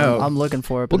place. Yeah, Oh. I'm looking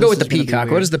for it. We'll but go with this the is gonna be Peacock.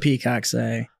 What weird. does the Peacock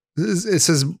say? It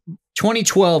says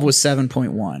 2012 was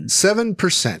 7.1.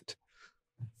 7%.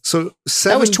 So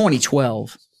That was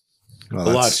 2012. well, A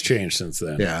that's- lot's changed since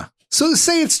then. Yeah. So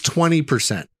say it's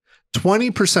 20%.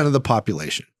 20% of the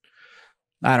population.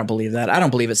 I don't believe that. I don't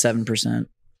believe it's 7%.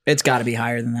 It's got to be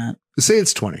higher than that. Say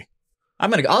it's 20.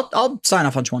 I'll sign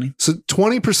off on 20. So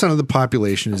 20% of the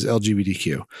population is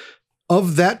LGBTQ.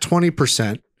 Of that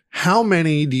 20%, how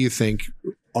many do you think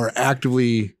are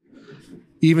actively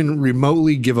even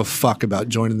remotely give a fuck about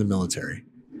joining the military?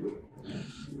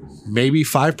 Maybe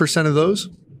 5% of those?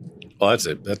 Well,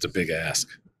 that's a big ask.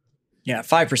 Yeah,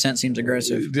 5% seems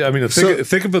aggressive. I mean,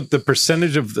 think about the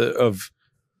percentage of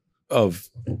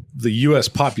the U.S.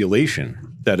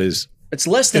 population that is. It's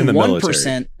less In than the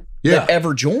 1% Yeah. that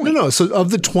ever joined. No. So of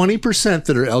the 20%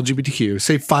 that are LGBTQ,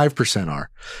 say 5% are.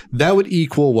 That would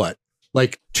equal what?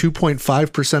 Like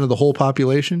 2.5% of the whole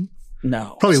population?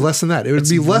 No. Probably less than that. It would It's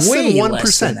be less than way 1%.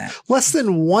 less than that. Less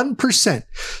than 1%.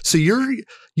 So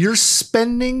you're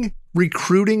spending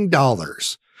recruiting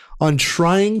dollars on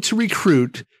trying to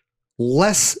recruit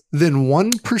less than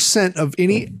 1% of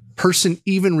any person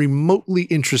even remotely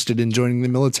interested in joining the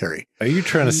military. Are you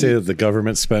trying to say that the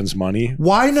government spends money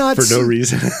Why not? for no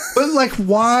reason? But like,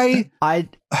 why? I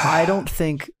don't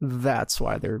think that's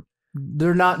why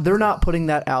they're not putting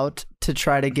that out to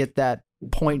try to get that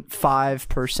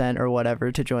 0.5% or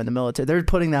whatever to join the military. They're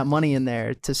putting that money in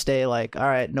there to stay like, all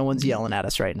right, no one's yelling at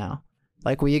us right now.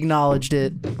 Like, we acknowledged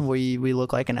it. We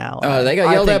look like an ally. They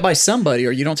got yelled at by somebody,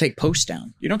 or you don't take post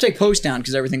down. You don't take post down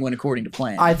because everything went according to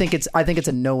plan. I think it's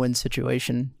a no-win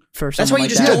situation for That's why you like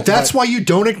just that. don't- That's why you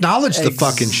don't acknowledge the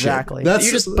fucking shit. Exactly. That's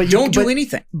you just but you- don't do but-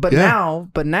 anything. But Yeah.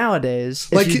 nowadays,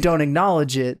 Like if you it- don't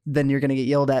acknowledge it, then you're going to get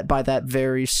yelled at by that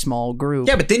very small group.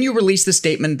 Yeah, but then you release the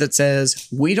statement that says,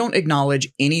 we don't acknowledge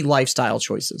any lifestyle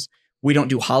choices. We don't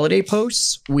do holiday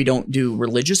posts. We don't do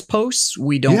religious posts.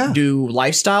 We don't do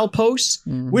lifestyle posts.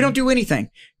 Mhm. We don't do anything.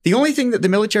 The only thing that the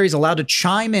military is allowed to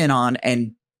chime in on,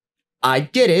 and I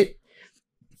get it,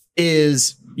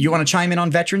 is you want to chime in on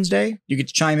Veterans Day? You get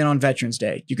to chime in on Veterans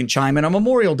Day. You can chime in on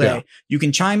Memorial Day. Yeah. You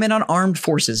can chime in on Armed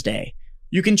Forces Day.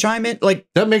 You can chime in, like,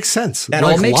 that makes sense. that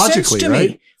Like, all makes sense logically, to right?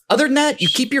 me. Other than that, you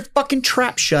keep your fucking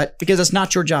trap shut because it's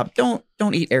not your job. Don't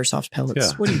eat airsoft pellets.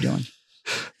 Yeah. What are you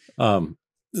doing?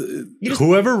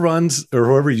 Whoever runs or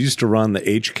whoever used to run the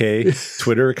HK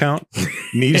Twitter account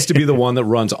needs to be the one that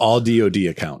runs all DoD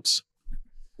accounts.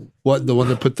 What, the one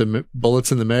that put the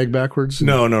bullets in the mag backwards?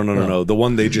 No. The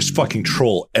one they just fucking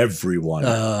troll everyone.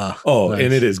 Nice.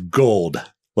 And it is gold.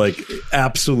 Like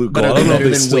absolute But gold. are I they don't know if better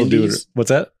they than still do it. Wendy's? What's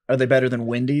that? Are they better than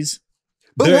Wendy's?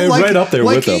 But They're right up there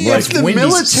with them. If Like, the Wendy's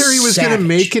military was going to savage.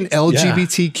 make an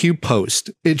LGBTQ post,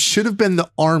 it should have been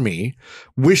the Army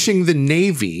wishing the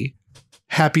Navy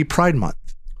Happy Pride Month.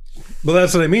 Well,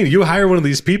 that's what I mean. You hire one of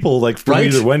these people like from Right.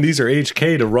 either Wendy's or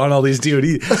HK to run all these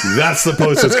DoD. That's the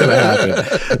post that's going to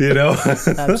happen. You know,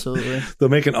 Absolutely. they'll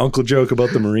make an uncle joke about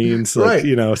the Marines, like, Right.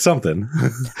 you know, something.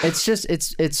 It's just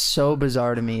it's so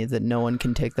bizarre to me that no one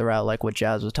can take the route like what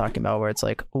Jazz was talking about, where it's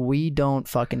like, we don't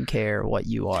fucking care what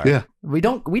you are. Yeah. We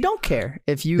don't care.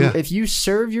 If you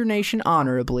serve your nation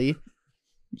honorably,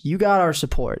 you got our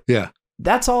support. Yeah.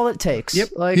 That's all it takes. Yep.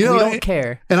 Like, You know, we don't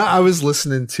care. And I was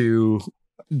listening to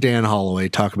Dan Holloway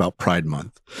talk about Pride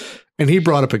Month, and he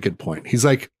brought up a good point. He's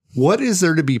like, what is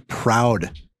there to be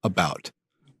proud about?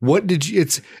 What did you,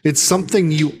 it's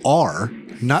something you are,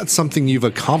 not something you've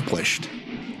accomplished.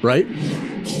 Right?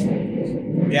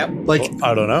 Yep. Like,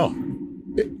 I don't know.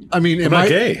 I mean, I'm not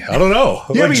gay. I don't know.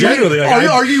 Yeah, Like, but genuinely, like,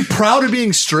 are you proud of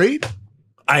being straight?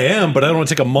 I am, but I don't want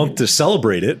to take a month to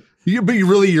celebrate it. But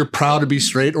you're proud to be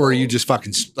straight, or are you just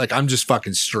fucking like, I'm just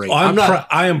fucking straight? I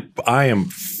am Mm-hmm.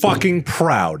 fucking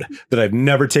proud that I've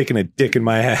never taken a dick in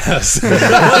my ass.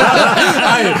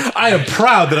 I am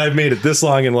proud that I've made it this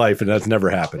long in life, and that's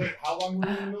never happened. How long were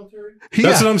you in the military?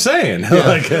 That's what I'm saying.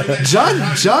 Like,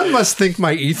 John must think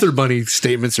my Ether Bunny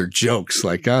statements are jokes.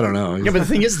 Like, I don't know. Yeah, but the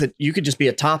thing is that you could just be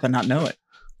a top and not know it.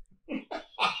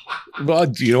 well,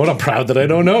 you know what? I'm proud that I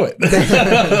don't know it.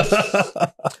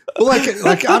 Well,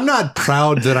 like I'm not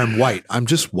proud that I'm white. I'm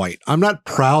just white. I'm not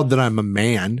proud that I'm a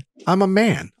man. I'm a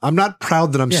man. I'm not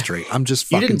proud that I'm straight. I'm just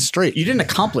fucking straight. You didn't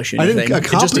accomplish I anything. didn't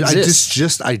accomplish. It just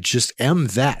exists. I just am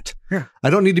that. Yeah. I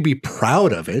don't need to be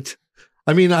proud of it.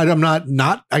 I mean, I'm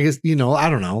not. I guess, you know. I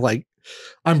don't know. Like,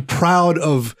 I'm proud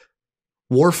of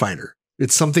Warfighter.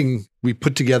 It's something we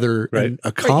put together and Right,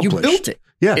 accomplished. you built it.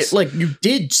 Yes. Like you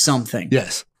did something.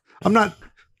 Yes. I'm not.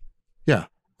 Yeah.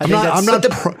 I think I'm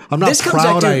that's- not. I'm not This comes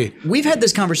back proud. to, we've had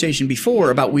this conversation before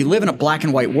about we live in a black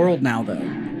and white world now, though.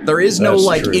 There is no That's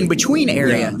like true. in between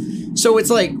area. So it's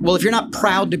like, well, if you're not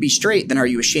proud to be straight, then are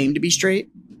you ashamed to be straight?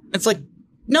 It's like,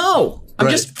 no, I'm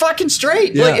Right. just fucking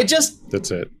straight. Yeah. Like it just, That's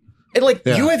it.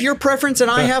 Yeah. you have your preference and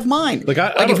I have mine. Like, I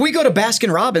if don't- we go to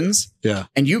Baskin Robbins Yeah.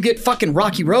 and you get fucking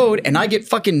Rocky Road and I get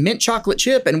fucking mint chocolate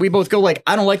chip and we both go like,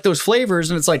 I don't like those flavors.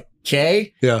 And it's like,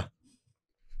 okay. Yeah.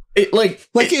 It Like,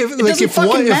 it doesn't if fucking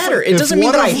one, matter. It if doesn't mean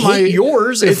one that I of hate my-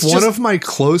 yours. If It's one just of my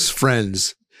close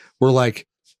friends were like,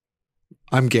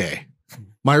 "I'm gay,"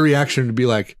 my reaction would be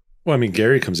like, Well, I mean,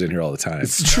 Gary comes in here all the time.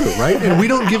 "It's true, right?" And we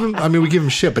don't give him. I mean, we give him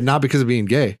shit, but not because of being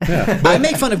gay. I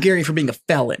make fun of Gary for being a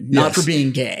felon, not Yes. for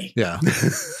being gay. Yeah.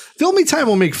 The only time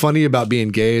we'll make fun of you about being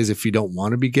gay is if you don't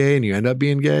want to be gay and you end up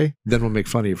being gay. Then we'll make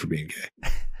fun of you for being gay.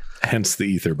 Hence the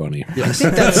Ether Bunny. I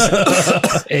think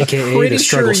that's AKA pretty the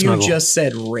sure struggle you snuggle. just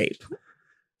said rape.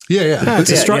 Yeah, yeah. It's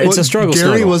a struggle Gary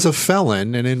snuggle. was a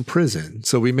felon and in prison,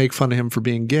 so we make fun of him for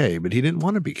being gay, but he didn't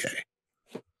want to be gay.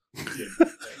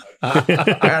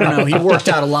 I don't know. He worked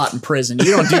out a lot in prison. You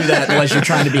don't do that unless you're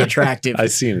trying to be attractive. I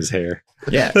seen his hair.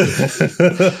 Yeah. But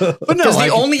no, Because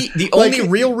like, the only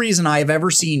real reason I have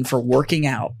ever seen for working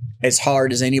out as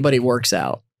hard as anybody works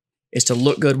out is to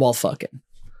look good while fucking.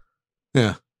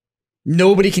 yeah.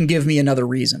 Nobody can give me another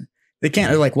reason. They can't.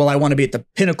 They're like, well, I want to be at the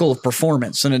pinnacle of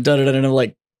performance and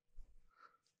like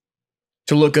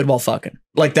to look good while fucking.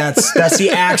 Like that's the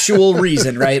actual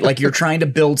reason, right? Like you're trying to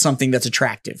build something that's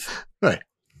attractive. Right.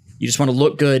 You just want to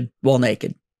look good while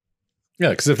naked. Yeah,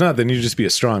 because if not, then you just be a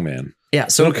strong man. Yeah.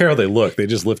 So So I don't care how they look. They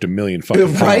just lift a million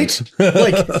fucking right? pounds.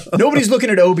 Like nobody's looking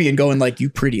at Obi and going like, you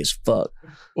pretty as fuck.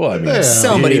 Well, I mean, Yeah.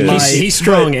 Somebody he is. might. He's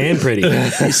strong and pretty.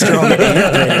 He's strong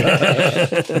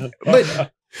and pretty.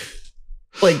 But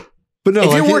like, But no, if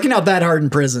like you're working out that hard in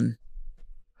prison,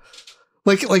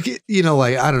 like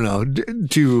I don't know.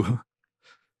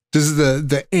 Does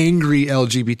the angry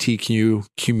LGBTQ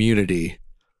community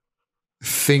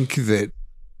think that?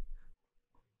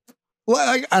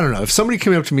 Well, I don't know. If somebody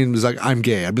came up to me and was like, "I'm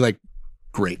gay," I'd be like,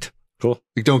 "Great, Cool.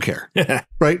 Like, don't care."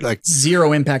 Right? Like,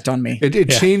 zero impact on me. it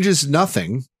changes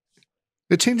nothing.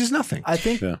 It changes nothing. I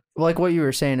think Yeah. like what you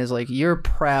were saying is like you're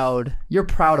proud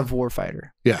of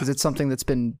Warfighter. Yeah. Because it's something that's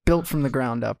been built from the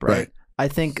ground up, right? Right. I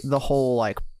think the whole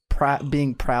like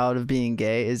being proud of being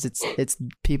gay is it's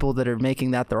people that are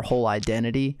making that their whole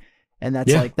identity. And that's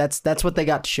Yeah. like that's what they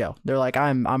got to show. They're like,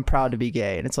 I'm proud to be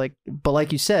gay. And it's like, but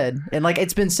like you said, and like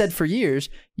it's been said for years,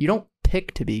 you don't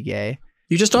pick to be gay.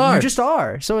 You just are. You just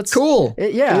are. So it's cool.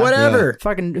 yeah. Whatever.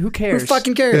 Fucking who Who cares?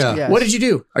 fucking cares? Yeah. Yes. What did you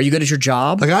do? Are you good at your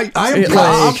job? Like I'm Like-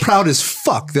 I'm proud as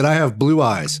fuck that I have blue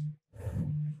eyes.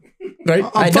 Right? I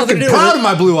I'm had nothing fucking to do proud with of it.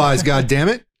 my blue eyes. God damn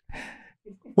it!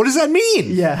 What does that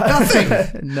mean? Yeah.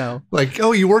 Nothing. No. Like,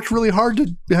 oh, you worked really hard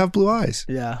to have blue eyes.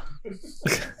 Yeah.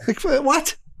 Like,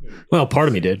 what? Well, part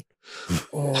of me did.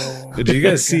 Did you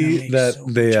guys see that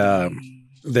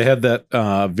they had that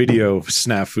video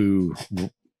snafu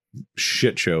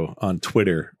shit show on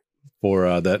Twitter for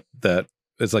that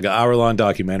it's like an hour-long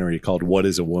documentary called "What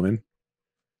Is a Woman?"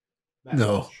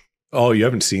 No. Oh, you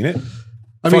haven't seen it?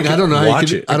 I mean, Fucking I don't know how you watch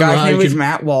could, it. I don't know how you could,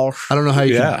 Matt Walsh. I don't know how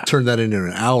you Yeah. can turn that into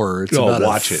an hour. It's Oh, about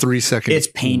watch a it. 3-second. It's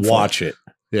painful. Watch it.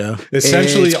 yeah.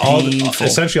 Essentially, It's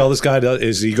painful. all this guy does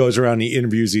is he goes around and he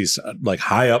interviews these like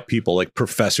high up people, like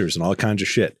professors and all kinds of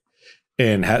shit,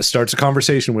 and starts a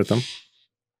conversation with them,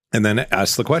 and then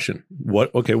asks the question: what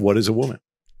is a woman?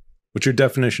 What's your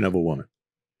definition of a woman?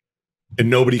 And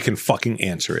nobody can fucking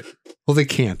answer it. Well, they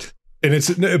can't. And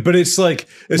but it's like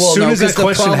as Well, soon no, as that 'cause the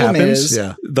question problem happens, is-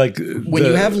 Yeah. like When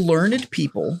you have learned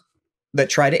people that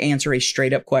try to answer a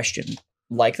straight up question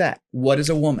like that, what is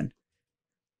a woman?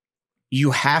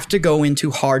 You have to go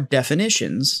into hard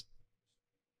definitions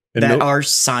and that no- are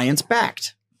science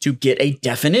backed to get a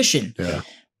definition. Yeah.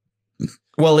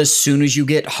 Well, as soon as you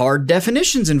get hard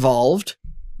definitions involved,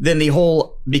 then the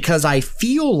whole because I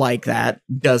feel like that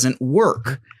doesn't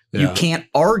work. You Yeah. can't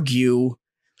argue.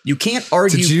 You can't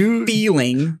argue Did you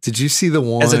feeling Did you see the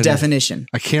one as a definition.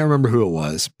 I can't remember who it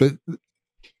was, but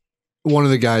one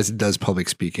of the guys that does public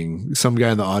speaking, some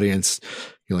guy in the audience,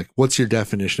 you're like, "What's your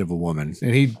definition of a woman?"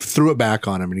 And he threw it back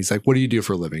on him, and he's like, "What do you do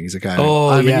for a living?" He's like,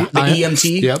 I'm yeah. The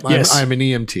EMT? Yep, Yes. I'm an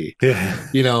EMT. yeah.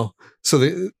 You know, so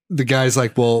the guy's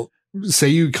like, "Well, say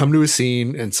you come to a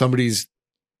scene and somebody's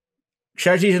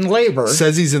Says he's in labor,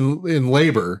 says he's in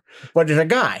labor, but it's a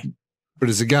guy. but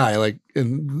it's a guy." Like,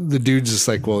 and the dude's just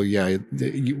like, "Well, yeah,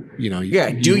 you know, Yeah.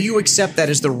 Do you accept that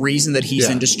as the reason that he's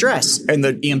Yeah. in distress? And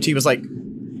the EMT was like,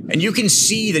 and you can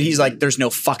see that he's like, there's no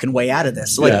fucking way out of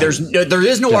this. Like, Yeah. there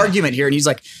is no argument here. And he's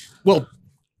like, well,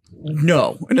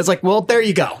 no. And it's like, well, there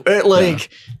you go.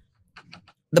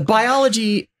 The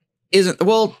biology isn't,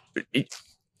 well,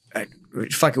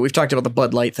 fuck it. We've talked about the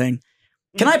Bud Light thing.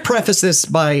 Can I preface this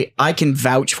by I can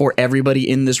vouch for everybody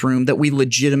in this room that we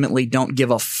legitimately don't give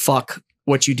a fuck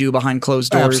what you do behind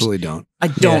closed I doors. absolutely don't. I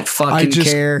don't fucking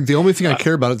care. The only thing I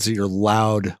care about is that you're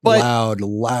loud, But-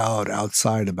 loud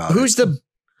outside about Who's it. the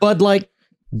Bud Light?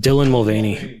 Dylan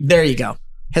Mulvaney. There you go.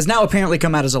 Has now apparently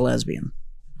come out as a lesbian.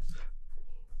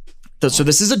 So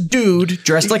this is a dude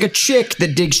dressed like a chick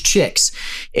that digs chicks.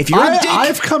 If you're a dick,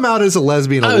 I've come out as a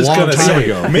lesbian I a was long gonna time say,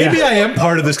 ago. maybe I am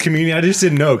part of this community. I just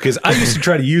didn't know because I used to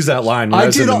try to use that line when I I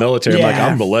was in did the all- military. I'm like, Yeah.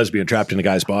 I'm a lesbian trapped in a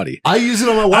guy's body. I use it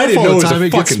on my wife I didn't all know the it was time. a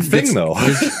It gets- fucking thing, though.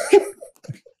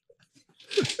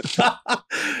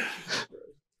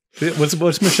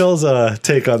 What's Michelle's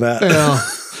take on that? You know,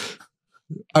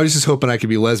 I was just hoping I could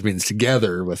be lesbians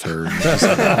together with her.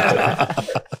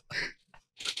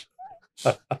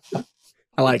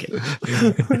 I like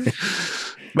it.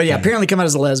 But yeah, apparently come out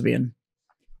as a lesbian.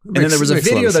 And then there was a Makes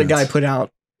lot video of that a guy sense. put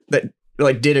out that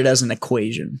like did it as an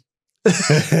equation,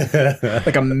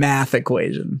 like a math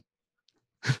equation.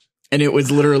 And it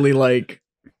was literally like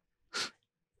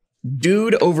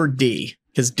dude over D,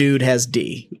 because dude has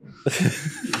D.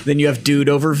 Then you have dude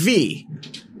over V.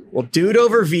 Well, dude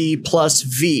over V plus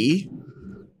V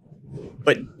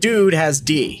but dude has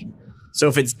D. So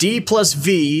if it's D plus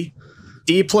V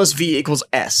equals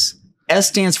S. S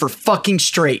stands for fucking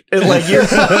straight. Like you're,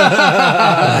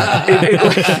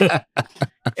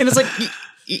 and it's like,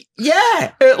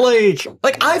 yeah,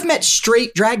 like I've met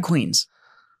straight drag queens.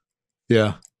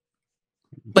 Yeah.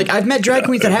 Like I've met drag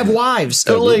queens that have wives.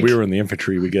 So we were in the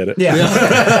infantry. We get it. Yeah.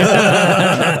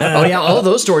 Oh yeah, all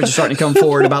those stories are starting to come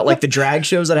forward about like the drag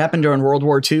shows that happened during World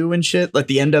War II and shit. Like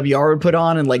the NWR would put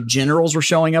on, and like generals were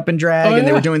showing up in drag, and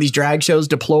they were doing these drag shows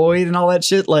deployed and all that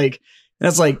shit. Like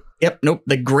that's like, yep, nope,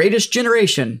 the greatest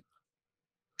generation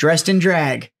dressed in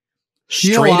drag,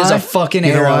 straight as a fucking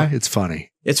arrow. It's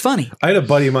funny. It's funny. I had a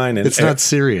buddy of mine. It's not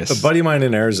serious. A buddy of mine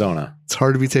in Arizona. It's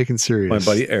hard to be taken serious. My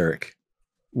buddy Eric.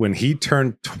 When he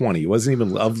turned 20, wasn't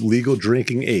even of legal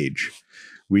drinking age,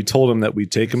 we told him that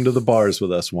we'd take him to the bars with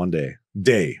us one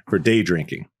day for day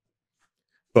drinking.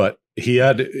 But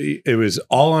it was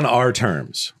all on our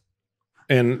terms.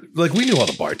 And like, we knew all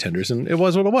the bartenders and it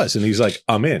was what it was. And he's like,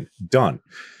 I'm in, done.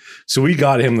 So we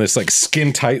got him this like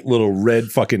skin tight little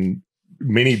red fucking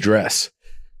mini dress.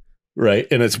 Right.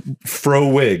 And it's fro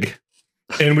wig.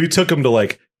 And we took him to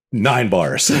like 9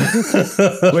 bars. Wait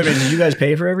a minute, did you guys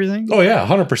pay for everything? Oh yeah,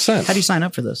 100%. How do you sign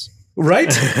up for this? Right?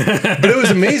 But it was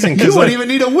amazing. You wouldn't even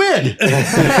need a wig.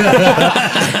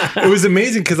 It was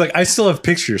amazing because like I still have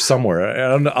pictures somewhere.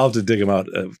 I'll have to dig them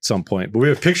out at some point. But we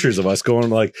have pictures of us going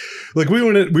like we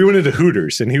went into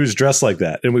Hooters and he was dressed like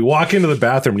that. And we walk into the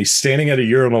bathroom and he's standing at a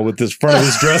urinal with this front of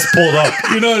his dress pulled up.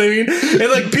 You know what I mean?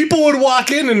 And like people would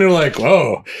walk in and they're like,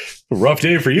 "Whoa, rough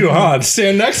day for you, huh?" And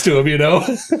stand next to him, you know.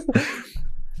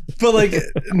 But like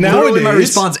nowadays, my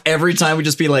response every time would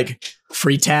just be like,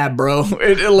 "Free tab, bro."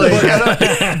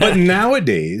 But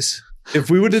nowadays,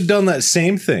 if we would have done that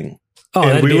same thing,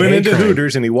 and we went into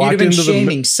Hooters and he walked into the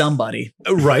shaming somebody,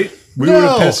 right? We would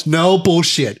have pissed. No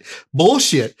bullshit.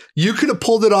 You could have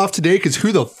pulled it off today because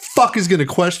who the fuck is going to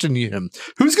question him?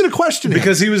 Who's going to question him?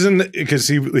 Because he was because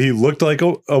he looked like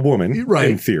a woman,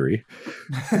 right? In theory,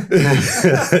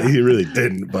 he really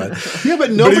didn't. But yeah, but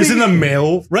he was in the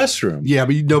male restroom. Yeah,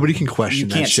 but nobody can question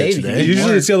that shit today.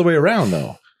 Usually it's the other way around,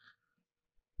 though.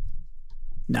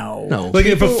 No. Like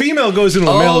if a female goes into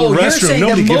a male restroom,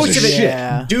 nobody gives a shit.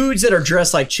 Yeah. Dudes that are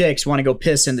dressed like chicks want to go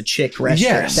piss in the chick restroom.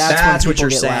 Yes, that's what you're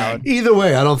saying. Loud. Either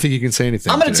way, I don't think you can say anything.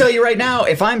 I'm going to tell you right now,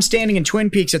 if I'm standing in Twin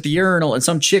Peaks at the urinal and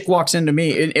some chick walks into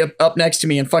me up next to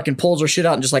me and fucking pulls her shit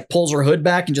out and just like pulls her hood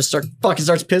back and just starts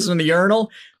pissing in the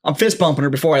urinal, I'm fist bumping her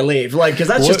before I leave. Like, because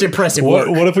that's just impressive work.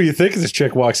 What if you think this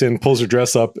chick walks in, pulls her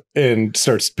dress up, and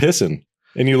starts pissing,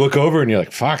 and you look over and you're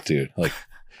like, "Fuck, dude!" Like.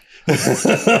 What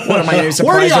am I surprised?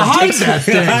 Where do you hide that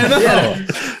thing? I know. Yeah.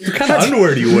 What kind of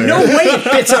underwear do you wear? No way it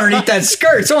fits underneath that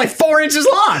skirt. It's only 4 inches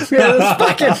long.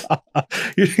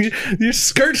 Your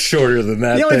skirt's shorter than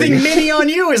that. The only thing mini on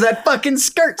you is that fucking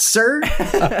skirt, sir.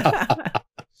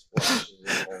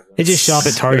 They just shop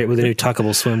at Target with a new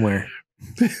tuckable swimwear.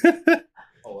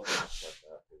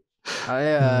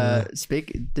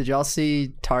 Did y'all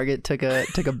see Target took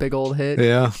a big old hit?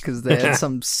 Yeah, because they had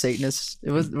some Satanist.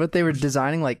 It was what they were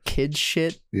designing, like kids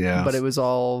shit. Yeah, but it was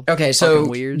all so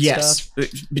weird. Yes, stuff.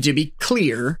 But to be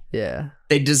clear, yeah,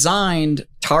 they designed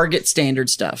Target standard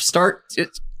stuff.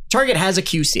 Target has a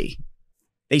QC.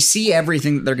 They see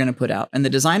everything that they're going to put out, and the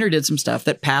designer did some stuff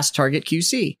that passed Target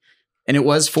QC, and it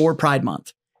was for Pride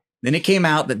Month. Then it came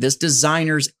out that this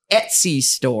designer's Etsy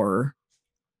store.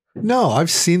 No, I've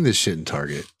seen this shit in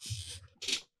Target.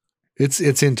 It's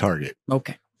in Target.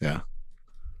 Okay. Yeah.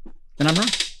 Then I'm wrong.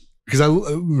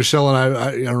 Because Michelle and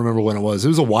I don't remember when it was. It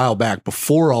was a while back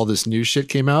before all this new shit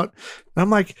came out. And I'm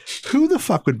like, who the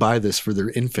fuck would buy this for their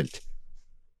infant?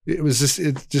 It's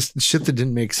just shit that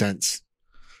didn't make sense.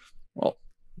 Well,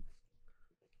 I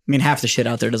mean, half the shit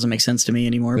out there doesn't make sense to me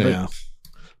anymore. Yeah.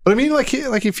 But I mean, like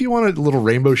if you wanted a little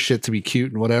rainbow shit to be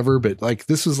cute and whatever, but like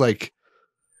this was like.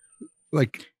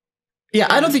 Yeah,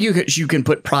 I don't think you can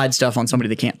put pride stuff on somebody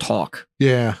that can't talk.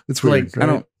 Yeah, it's weird. Like,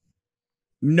 right?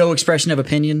 No expression of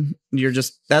opinion. You're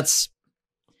just that's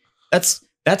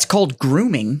called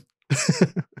grooming.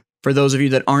 For those of you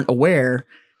that aren't aware,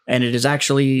 and it is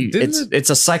actually it's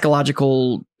a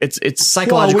psychological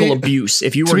abuse.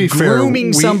 If you were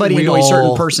grooming somebody into a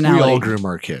certain personality, we all groom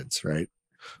our kids, right?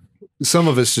 Some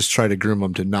of us just try to groom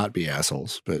them to not be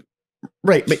assholes, but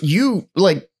right. But you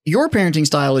like. Your parenting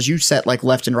style is you set like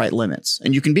left and right limits,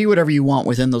 and you can be whatever you want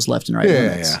within those left and right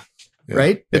limits. Yeah.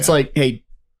 Right? It's like, hey,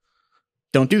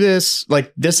 don't do this.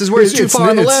 Like this is where it's too far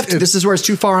on the left. This is where it's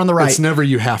too far on the right. It's never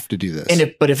you have to do this.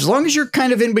 And but as long as you're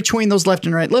kind of in between those left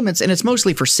and right limits, and it's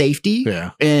mostly for safety.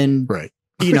 Yeah. And right.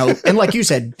 You know, and like you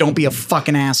said, don't be a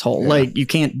fucking asshole. Yeah. Like you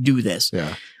can't do this.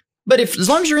 Yeah. But as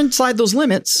long as you're inside those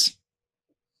limits,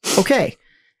 Okay.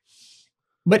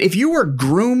 But if you are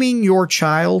grooming your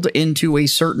child into a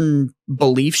certain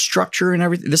belief structure and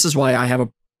everything, this is why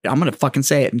I'm going to fucking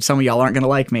say it, and some of y'all aren't going to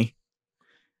like me.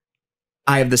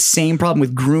 I have the same problem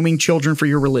with grooming children for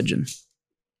your religion.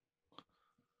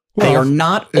 They are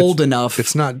not old enough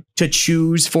to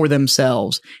choose for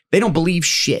themselves. They don't believe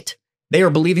shit. They are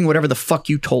believing whatever the fuck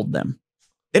you told them.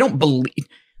 They don't believe.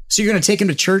 So you're going to take them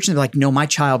to church and they're like, no, my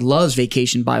child loves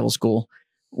Vacation Bible School.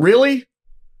 Really?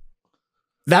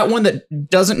 That one that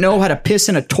doesn't know how to piss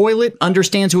in a toilet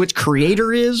understands who its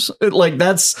creator is? Like,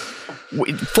 that's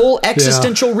full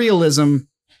existential realism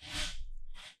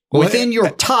within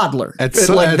your toddler. That's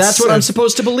what I'm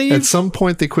supposed to believe? At some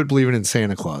point, they quit believing in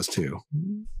Santa Claus, too.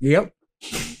 Yep.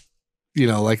 You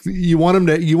know, like you want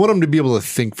them to be able to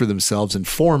think for themselves and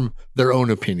form their own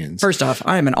opinions. First off,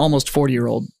 I am an almost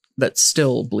 40-year-old that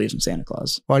still believes in Santa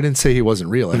Claus. Well, I didn't say he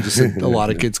wasn't real. I just said a lot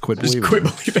of kids quit believing.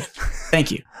 Thank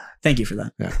you. Thank you for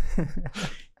that. Yeah.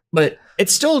 But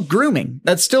it's still grooming.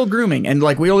 That's still grooming. And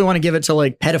like, we only want to give it to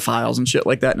like pedophiles and shit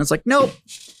like that. And it's like, nope.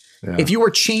 Yeah. If you are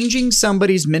changing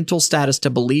somebody's mental status to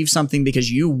believe something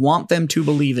because you want them to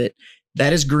believe it,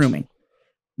 that is grooming.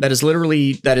 That is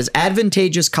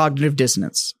advantageous cognitive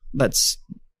dissonance. That's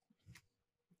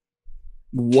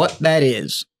what that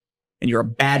is. And you're a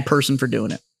bad person for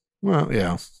doing it. Well,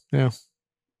 yeah. Yeah.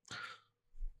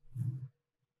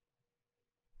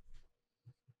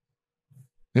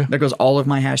 Yeah. There goes all of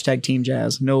my hashtag Team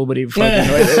Jazz. Nobody fucking.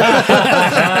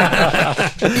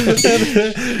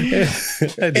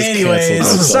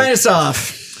 Anyways, sign us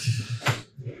off.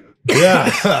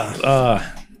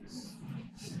 Yeah.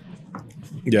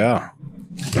 Yeah.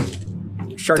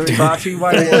 Shark Debauchery.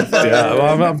 Yeah,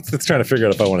 well, I'm just trying to figure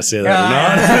out if I want to say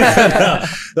that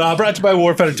or not. Brought to you by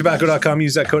warfightertobacco.com.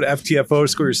 Use that code FTFO.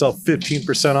 Score yourself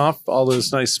 15% off all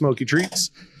those nice smoky treats.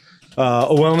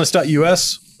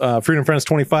 Wellness.us. Freedom Friends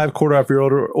 25, quarter off your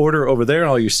order over there,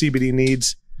 all your CBD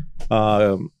needs.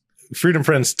 Freedom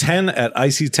Friends 10 at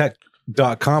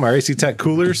ictech.com, our IC Tech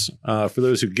coolers, for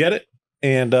those who get it.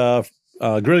 And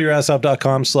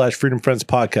grillyourassoff.com/Freedom Friends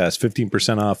podcast,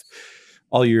 15% off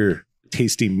all your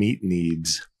tasty meat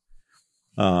needs.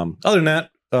 Other than that,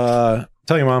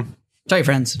 tell your mom. Tell your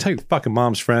friends. Tell your fucking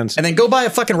mom's friends. And then go buy a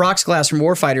fucking rocks glass from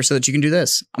Warfighter so that you can do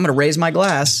this. I'm going to raise my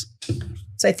glass.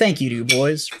 Say thank you to you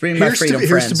boys. Freedom by freedom, friends.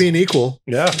 Here's to being equal.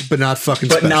 Yeah. But not fucking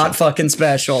special. But not fucking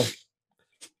special.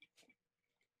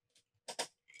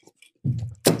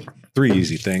 3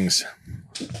 easy things.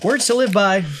 Words to live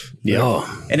by. Yeah.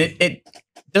 And it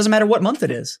doesn't matter what month it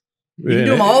is. You can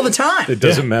do them all the time. It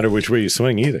doesn't matter which way you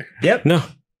swing either. Yep. No.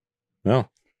 The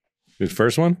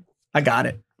first one? I got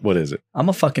it. What is it? I'm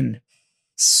a fucking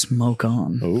smoke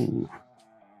on. Oh.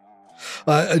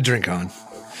 Drink on.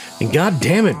 And God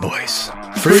damn it, boys.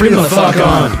 Freedom the fuck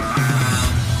on.